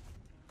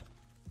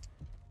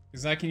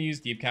 Because I can use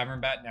Deep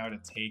Cavern Bat now to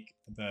take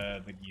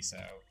the Gisa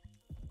out.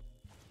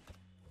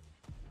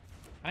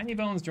 Tiny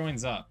Bones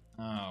joins up.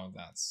 Oh,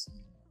 that's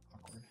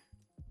awkward.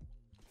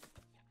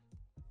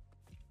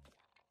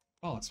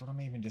 Oh, that's what I'm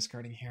even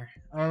discarding here.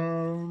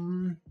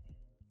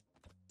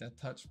 Death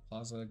Touch,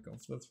 Plaza, go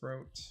for the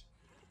throat.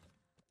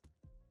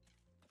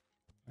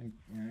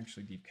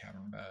 Actually, Deep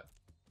Cavern Bat.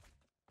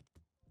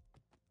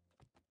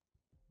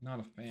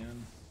 Not a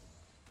fan.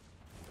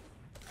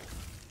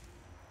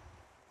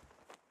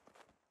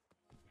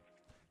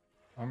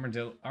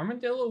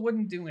 Armadillo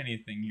wouldn't do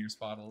anything here,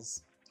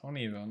 Spottles. Don't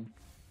even.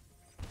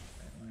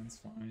 That land's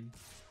fine.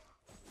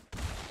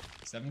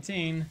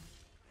 17.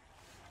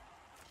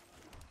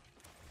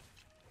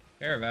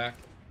 Kaervek.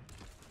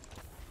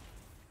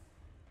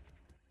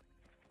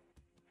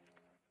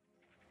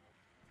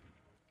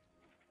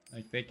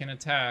 Like, they can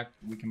attack,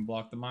 we can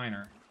block the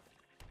miner.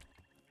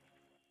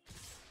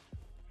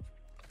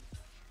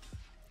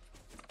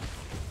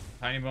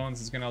 Tiny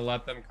Bones is gonna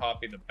let them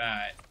copy the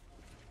bat.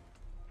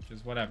 Which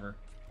is whatever.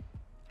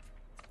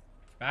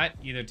 Bat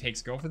either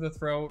takes Go for the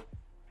Throat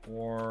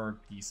or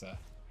Gisa.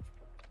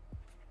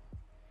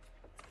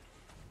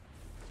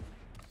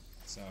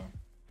 So. I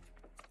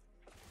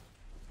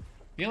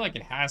feel like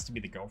it has to be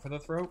the Go for the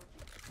Throat.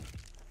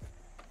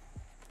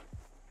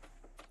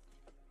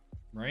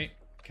 Right?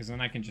 Because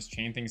then I can just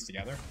chain things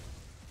together.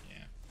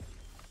 Yeah.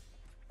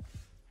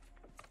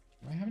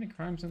 Do I have any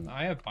crimes in?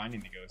 I have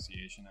Binding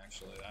Negotiation,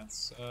 actually.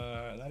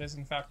 That is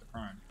in fact a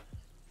crime.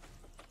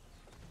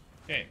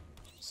 Okay.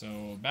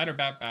 So batter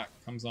bat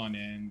comes on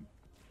in.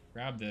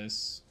 Grab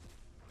this.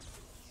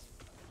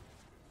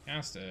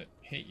 Cast it.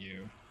 Hit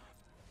you.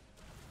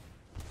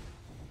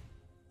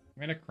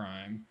 Commit a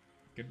crime.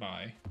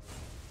 Goodbye.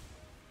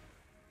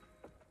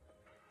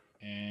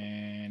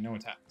 And no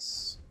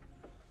attacks.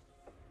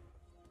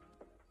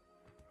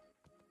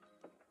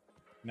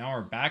 Now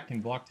our back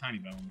can block Tiny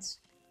Bones.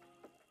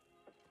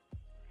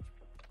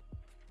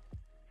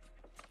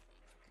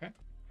 Okay.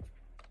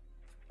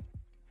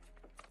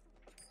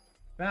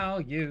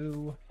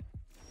 Value.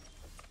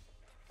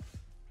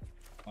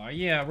 Oh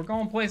yeah, we're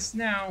going places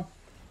now.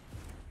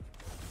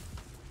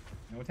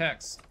 No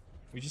attacks.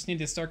 We just need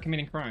to start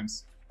committing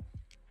crimes.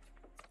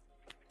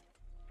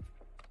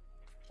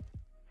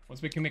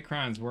 Once we commit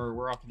crimes,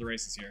 we're off to the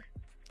races here.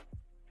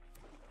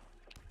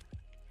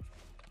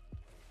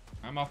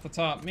 I'm off the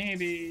top,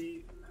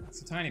 maybe.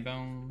 That's a Tiny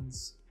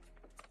Bones.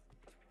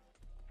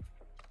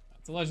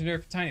 That's a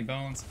legendary for Tiny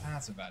Bones. Ah,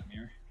 that's a bad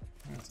mirror.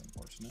 That's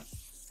unfortunate.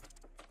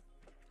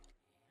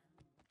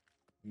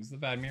 Use the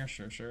bad mirror,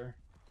 sure.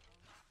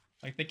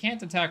 Like, they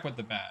can't attack with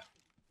the bat.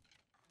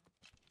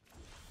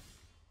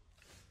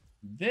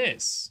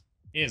 This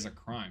is a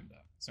crime, though.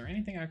 Is there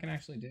anything I can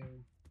actually do?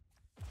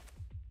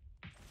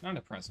 Not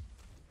at present.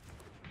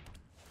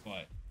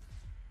 But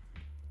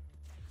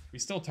we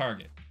still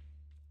target.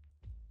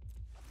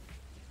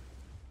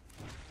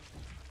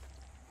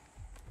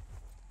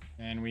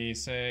 And we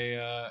say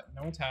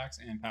no attacks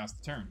and pass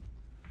the turn.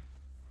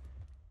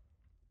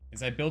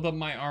 As I build up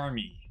my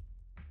army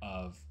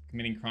of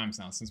committing crimes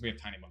now, since we have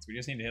Tiny Bones, we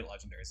just need to hit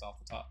legendaries off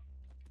the top.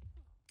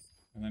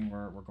 And then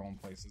we're going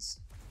places.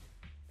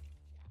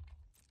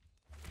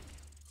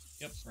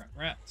 Yep,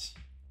 rat.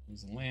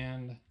 There's a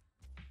land.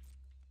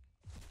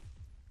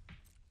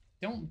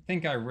 Don't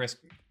think I risk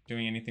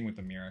doing anything with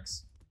the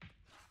Murex.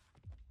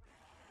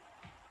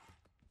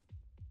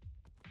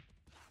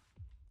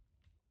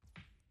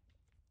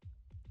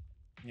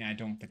 Yeah, I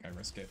don't think I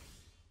risk it.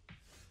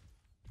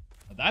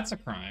 But that's a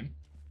crime.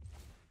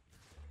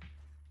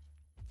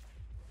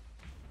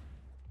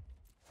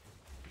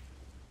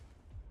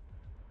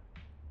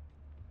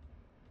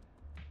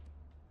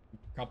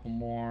 A couple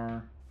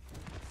more.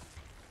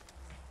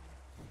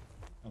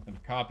 Nothing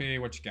to copy.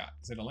 What you got?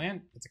 Is it a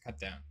land? It's a cut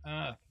down.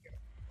 There you go.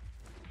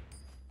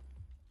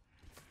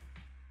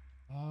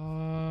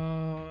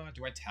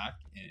 Do I tack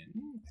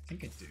in? I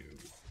think I do.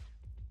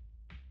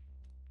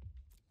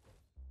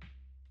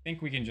 I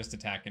think we can just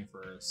attack in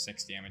for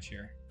 6 damage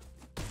here.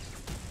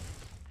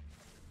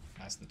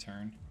 Pass the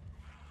turn.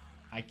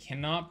 I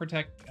cannot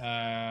protect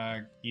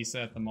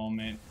Gisa at the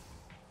moment.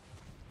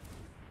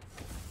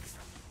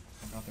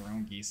 They got their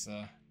own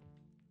Gisa.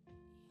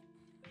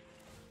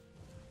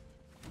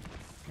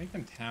 Make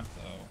them tap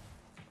though.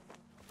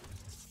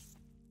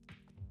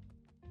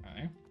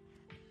 Okay.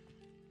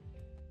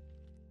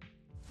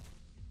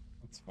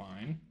 That's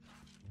fine.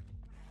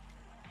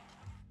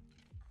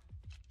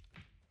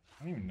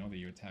 I don't even know that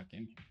you attack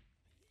in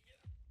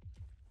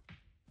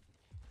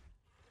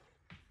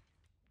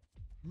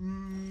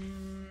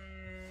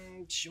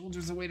here.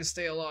 Shoulder's a way to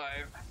stay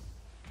alive.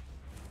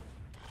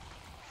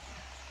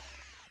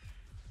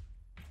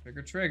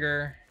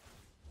 Trigger.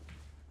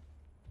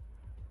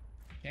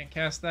 Can't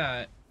cast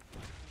that.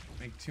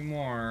 Make 2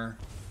 more.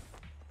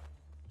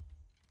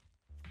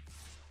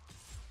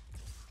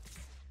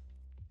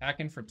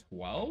 Attacking for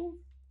 12?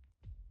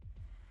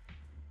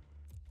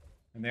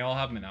 And they all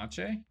have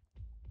Menache?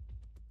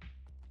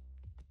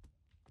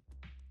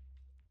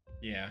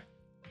 Yeah,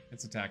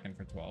 it's attacking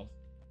for 12.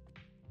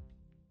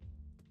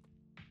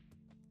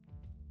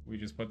 We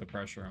just put the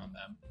pressure on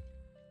them.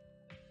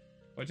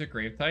 What's a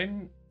Grave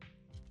Titan?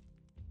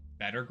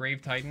 Better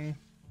Grave Titan?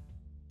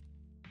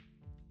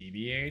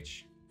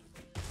 DBH?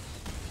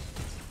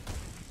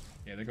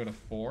 Yeah, they go to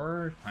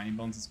 4. Tiny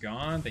Bones is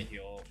gone. They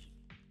heal.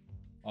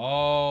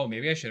 Oh,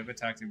 maybe I should have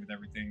attacked it with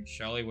everything.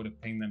 Shelly would have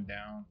pinged them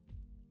down.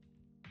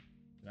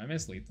 Did I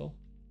miss lethal?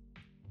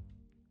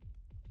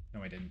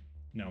 No, I didn't.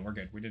 No, we're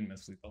good. We didn't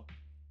miss lethal.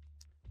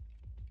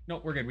 No,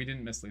 we're good. We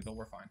didn't miss lethal.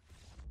 We're fine.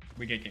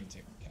 We get game 2.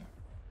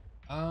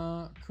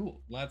 Okay. Cool.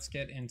 Let's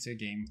get into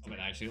game 3.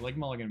 Actually, like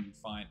Mulligan would be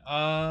fine.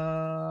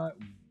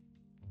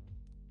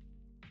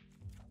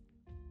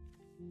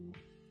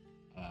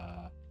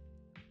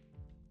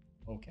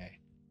 Okay.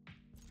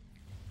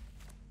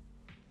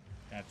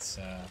 That's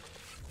a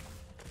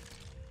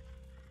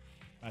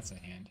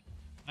hand.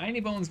 Tiny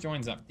Bones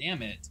joins up.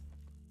 Damn it.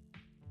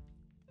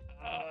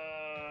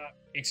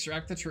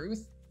 Extract the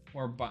truth?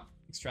 Or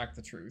extract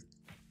the truth?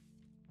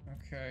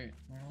 Okay.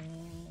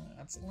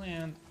 That's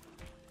land.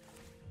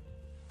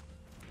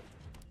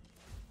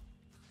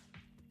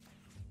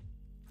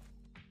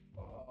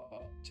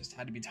 Just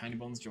had to be Tiny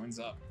Bones joins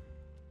up.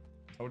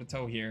 Toe to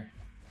toe here.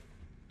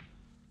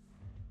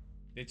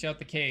 Ditch out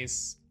the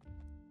case.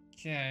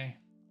 Okay.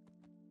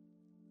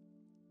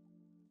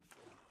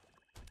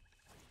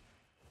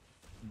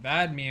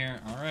 Bad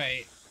mirror.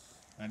 Alright.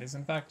 That is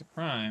in fact a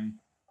crime.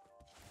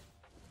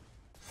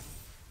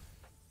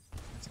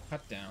 That's a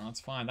cut down. That's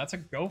fine. That's a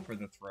go for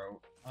the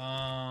throat.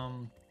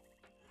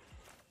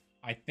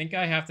 I think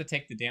I have to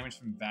take the damage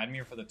from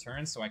Vadmir for the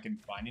turn so I can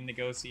Binding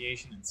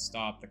Negotiation and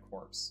stop the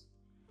corpse.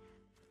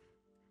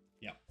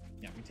 Yep.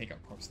 Yeah, we take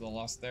out Corpse of the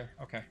Lost there.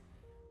 Okay.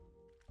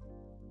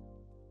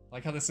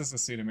 Like how this is a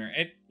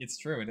Pseudomere. It's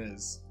true, it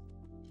is.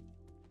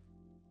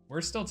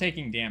 We're still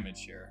taking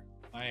damage here.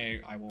 I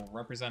will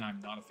represent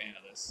I'm not a fan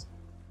of this.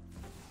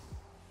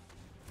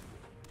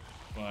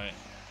 But...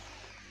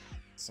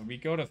 So we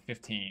go to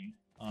 15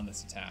 on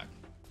this attack.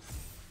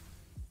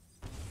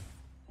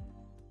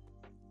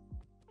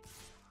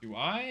 Do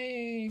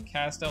I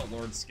cast out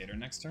Lord Skitter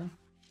next turn?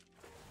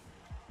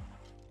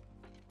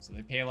 So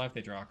they pay a life,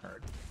 they draw a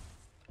card.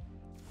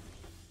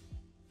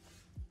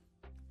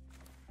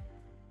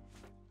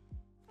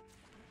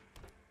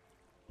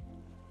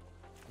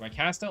 Do I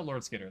cast out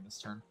Lord Skitter this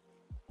turn?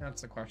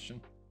 That's the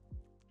question.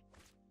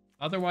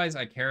 Otherwise,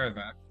 I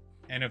Kaervek,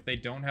 and if they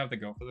don't have the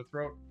Go for the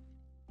Throat,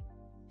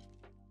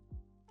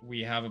 we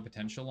have a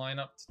potential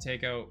lineup to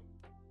take out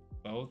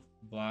both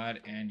Vlad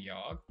and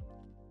Yogg.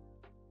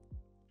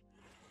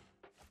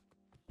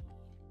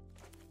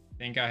 I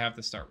think I have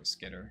to start with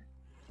Skitter.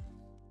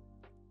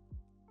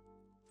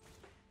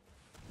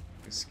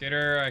 With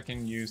Skitter, I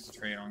can use to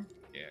trade on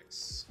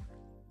Gix.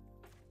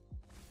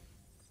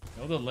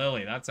 Kill the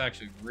Lily. That's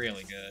actually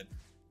really good.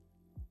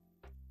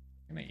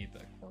 I'm gonna eat the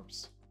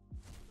corpse.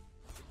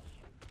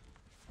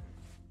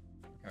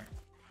 Okay.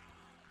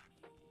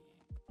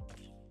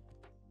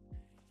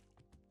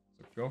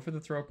 So Go for the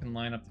Throat can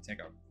line up to take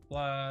out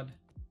Vlad.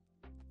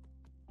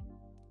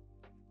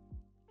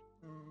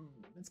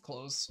 It's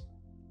close.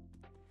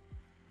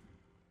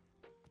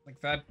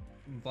 Like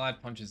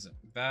Vlad punches in.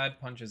 Vad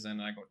punches in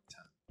and I go to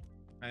 10.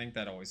 I think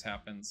that always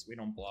happens. We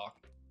don't block.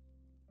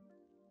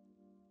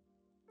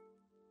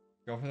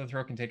 Go for the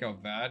Throat can take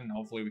out Vad, and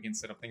hopefully we can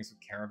set up things with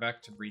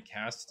Kaervek to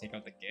recast to take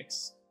out the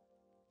Gix.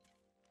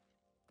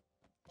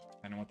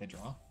 I know what they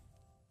draw.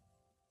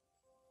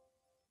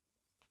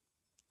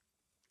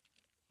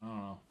 I don't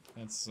know.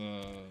 That's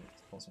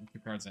close one. 2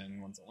 cards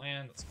in, one's a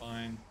land, that's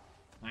fine.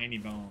 90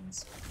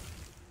 bones.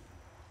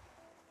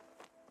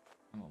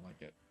 I don't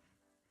like it.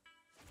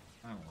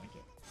 I don't like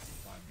it.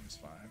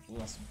 5-5.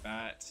 Less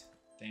Bat.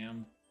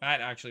 Damn.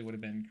 Bat actually would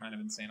have been kind of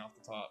insane off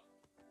the top.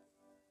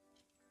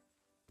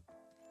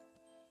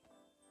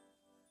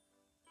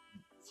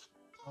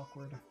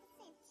 Awkward.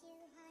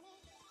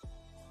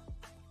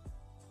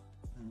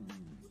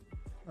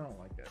 I don't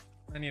like it.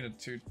 I need a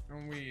 2.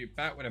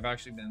 Bat would have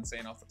actually been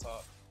insane off the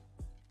top.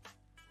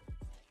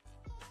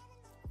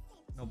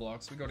 No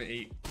blocks. We go to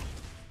 8.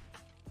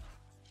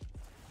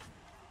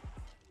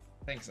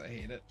 Thanks, I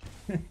hate it.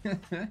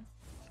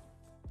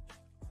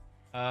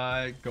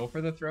 Go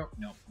for the Throat?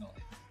 No, no.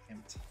 Damn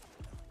it.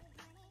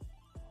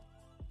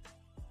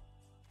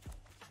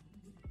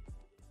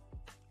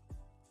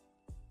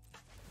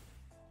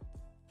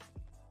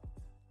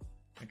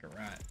 Like a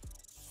rat.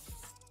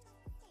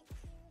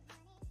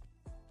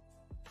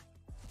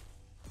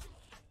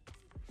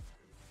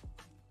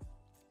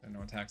 And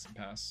no attacks and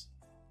pass.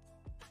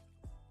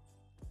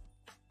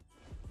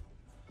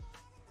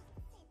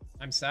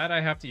 I'm sad I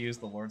have to use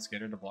the Lord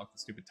Skitter to block the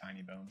stupid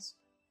Tiny Bones.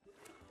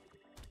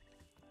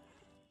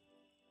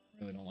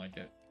 Really don't like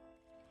it.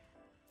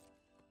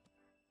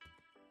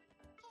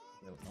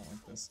 Really don't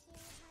like this.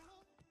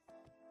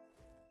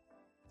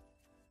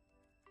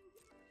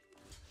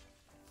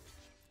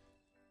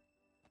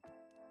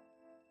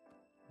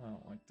 I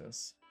don't like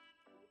this.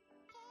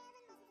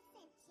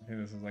 I think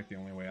this is like the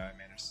only way I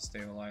managed to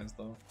stabilize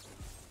though.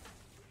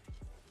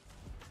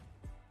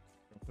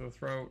 Go for the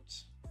Throat.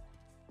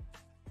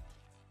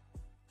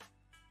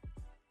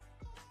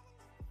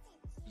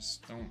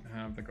 Just don't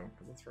have the Go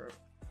for the Throat.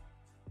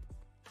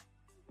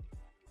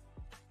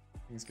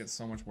 Things get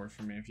so much worse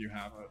for me if you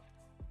have it.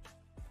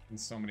 In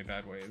so many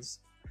bad ways.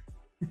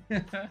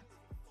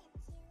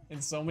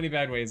 In so many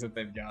bad ways if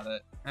they've got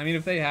it. I mean,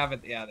 if they have it,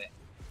 yeah, they...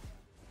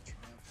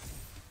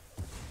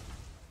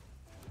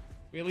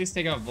 We at least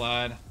take out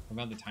Vlad.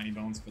 About the Tiny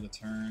Bones for the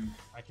turn.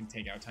 I can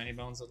take out Tiny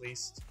Bones at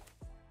least.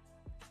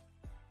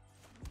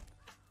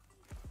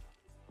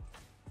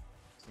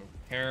 So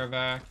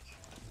Kaervek.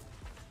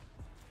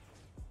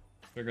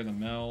 Trigger the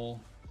mill.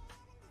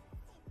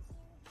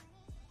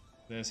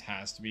 This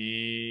has to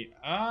be...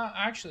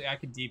 actually, I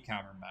could Deep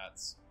Cavern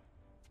Bats.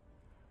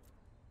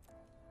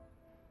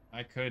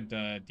 I could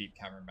Deep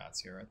Cavern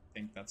Bats here. I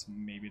think that's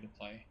maybe the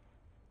play.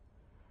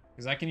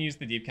 Because I can use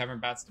the Deep Cavern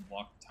Bats to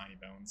block the Tiny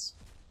Bones.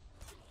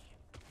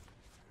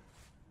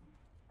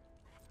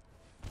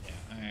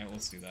 Yeah, alright,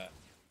 let's do that.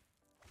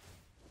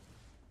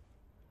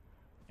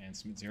 And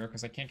submit 0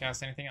 because I can't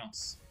cast anything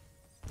else.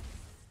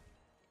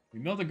 We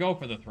mill the Go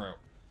for the Throat.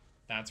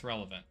 That's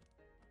relevant.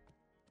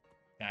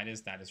 That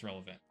is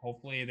relevant.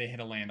 Hopefully they hit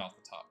a land off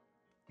the top.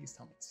 Please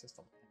tell me it's just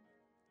a land.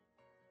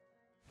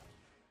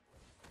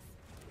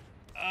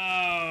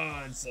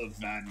 Oh, it's a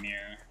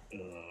Vadmir.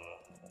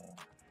 Ugh.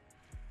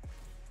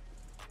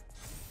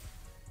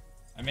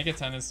 I make a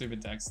ton of stupid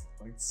decks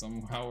like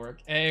somehow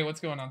work. Hey, what's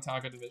going on,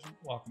 Taco Division?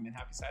 Welcome in.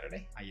 Happy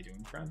Saturday. How you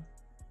doing, friend?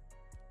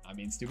 I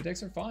mean, stupid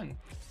decks are fun.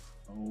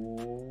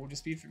 Oh,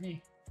 just beat for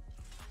me.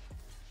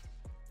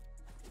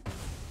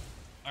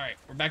 Alright,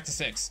 we're back to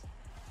 6.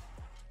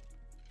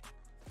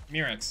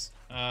 Mirrex.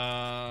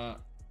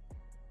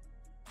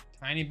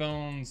 Tiny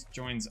Bones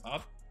joins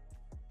up.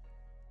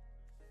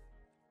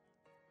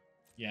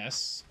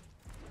 Yes.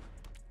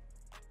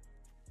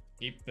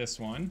 Keep this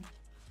one.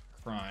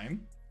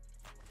 Crime.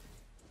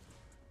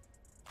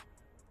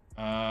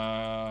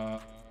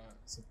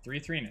 It's a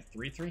 3-3 and a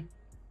 3-3.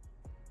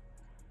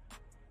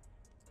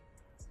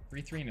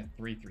 3-3 and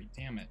a 3-3.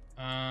 Damn it.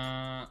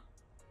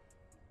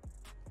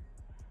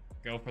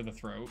 Go for the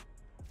throat.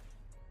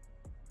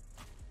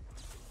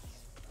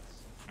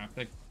 Have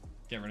to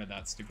get rid of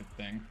that stupid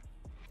thing.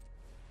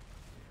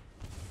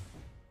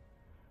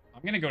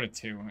 I'm gonna go to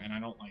 2, and I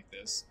don't like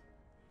this.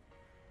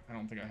 I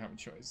don't think I have a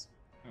choice.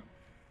 Oh.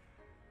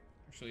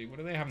 Actually, what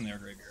do they have in their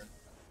graveyard?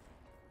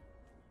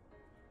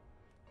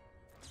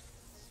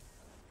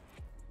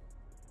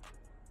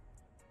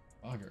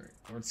 Bugger.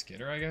 Lord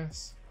Skitter, I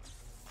guess?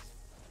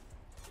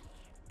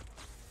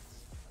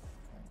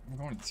 I'm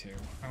going to 2.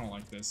 I don't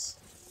like this.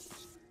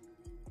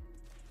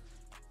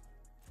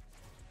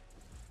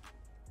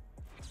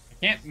 I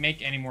can't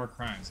make any more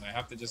crimes. I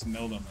have to just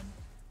mill them and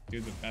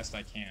do the best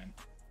I can.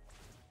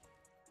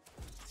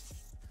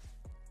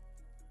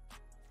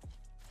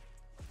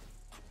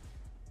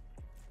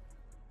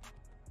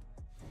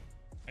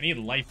 I need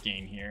life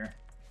gain here.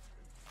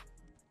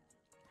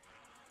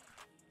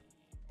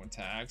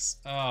 Attacks.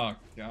 Oh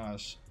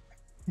gosh.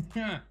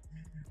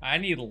 I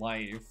need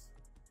life.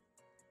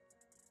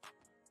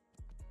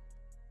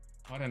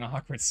 What an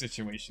awkward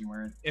situation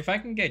we're in. If I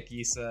can get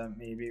Gisa,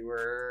 maybe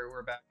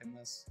we're back in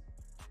this.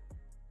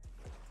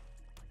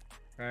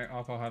 Okay,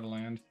 Oppo had a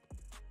land.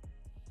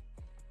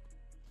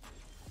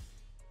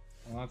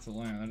 Well, that's a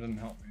land. That doesn't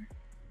help me.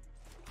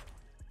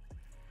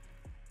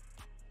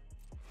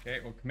 Okay,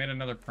 we'll commit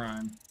another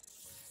crime.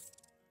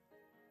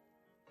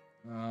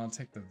 I'll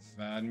take the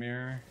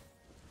Vadmir.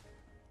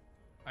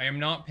 I am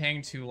not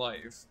paying 2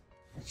 life.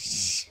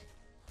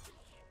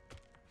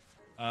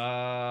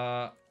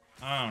 I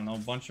don't know,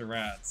 bunch of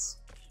rats.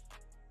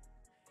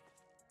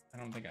 I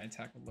don't think I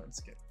attack with Lord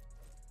Skip.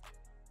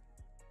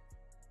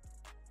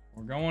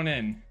 We're going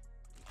in.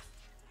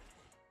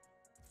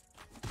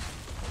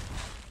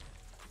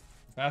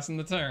 Passing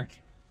the turn.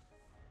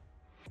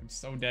 I'm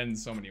so dead in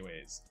so many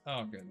ways.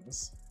 Oh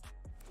goodness.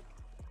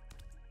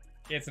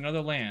 Okay, it's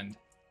another land.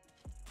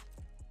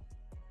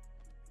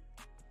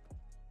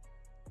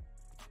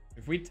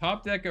 If we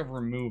top deck of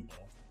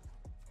removal,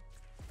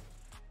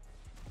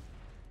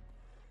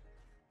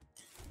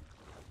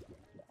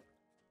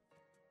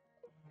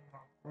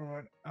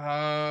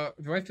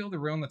 do I feel the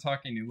ruin the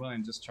Takenuma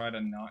and just try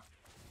to not?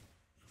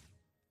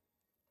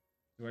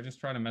 Do I just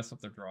try to mess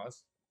up their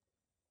draws?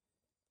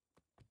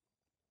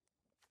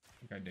 I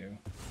think I do.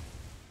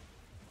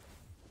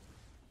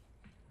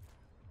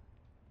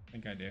 I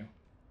think I do.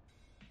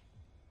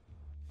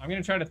 I'm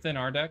gonna try to thin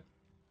our deck,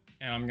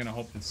 and I'm gonna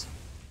hope this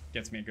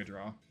gets me a good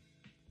draw. It's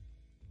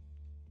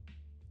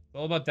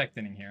all about deck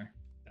thinning here.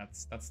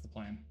 That's the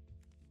plan.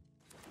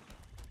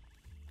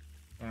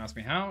 Don't ask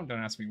me how, don't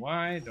ask me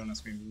why, don't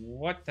ask me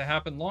what to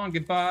happen. Long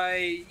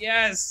goodbye.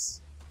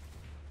 Yes!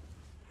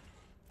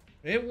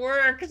 It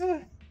worked!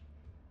 It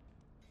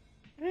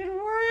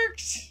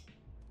worked!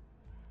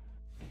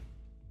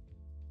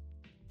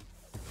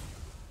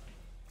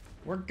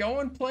 We're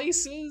going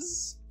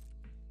places!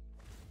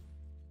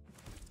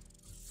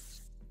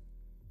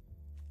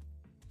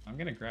 I'm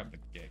gonna grab the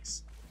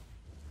Gix.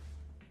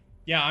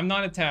 Yeah, I'm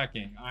not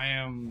attacking. I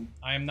am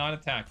not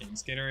attacking.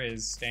 Skitter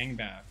is staying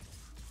back.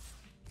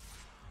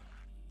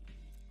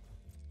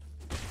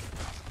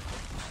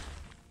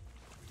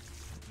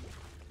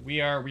 We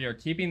are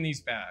keeping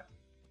these back.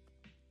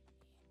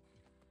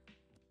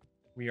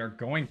 We are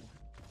going.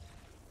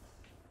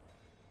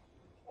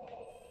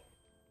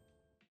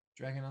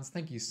 Dragonauts,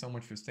 thank you so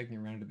much for sticking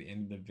around to the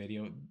end of the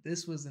video.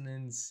 This was an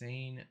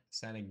insane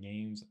set of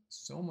games,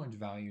 so much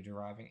value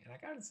deriving, and I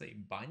gotta say,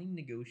 Binding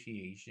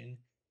Negotiation,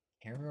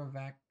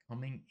 Kaervek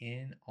coming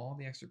in, all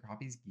the extra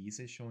copies,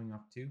 Gisa showing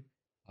up too.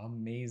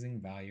 Amazing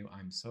value.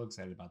 I'm so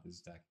excited about this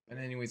deck. But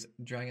anyways,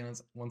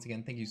 Dragonauts, once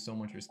again, thank you so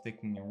much for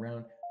sticking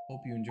around.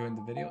 Hope you enjoyed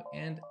the video,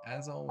 and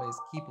as always,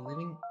 keep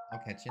believing. I'll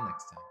catch you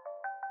next time.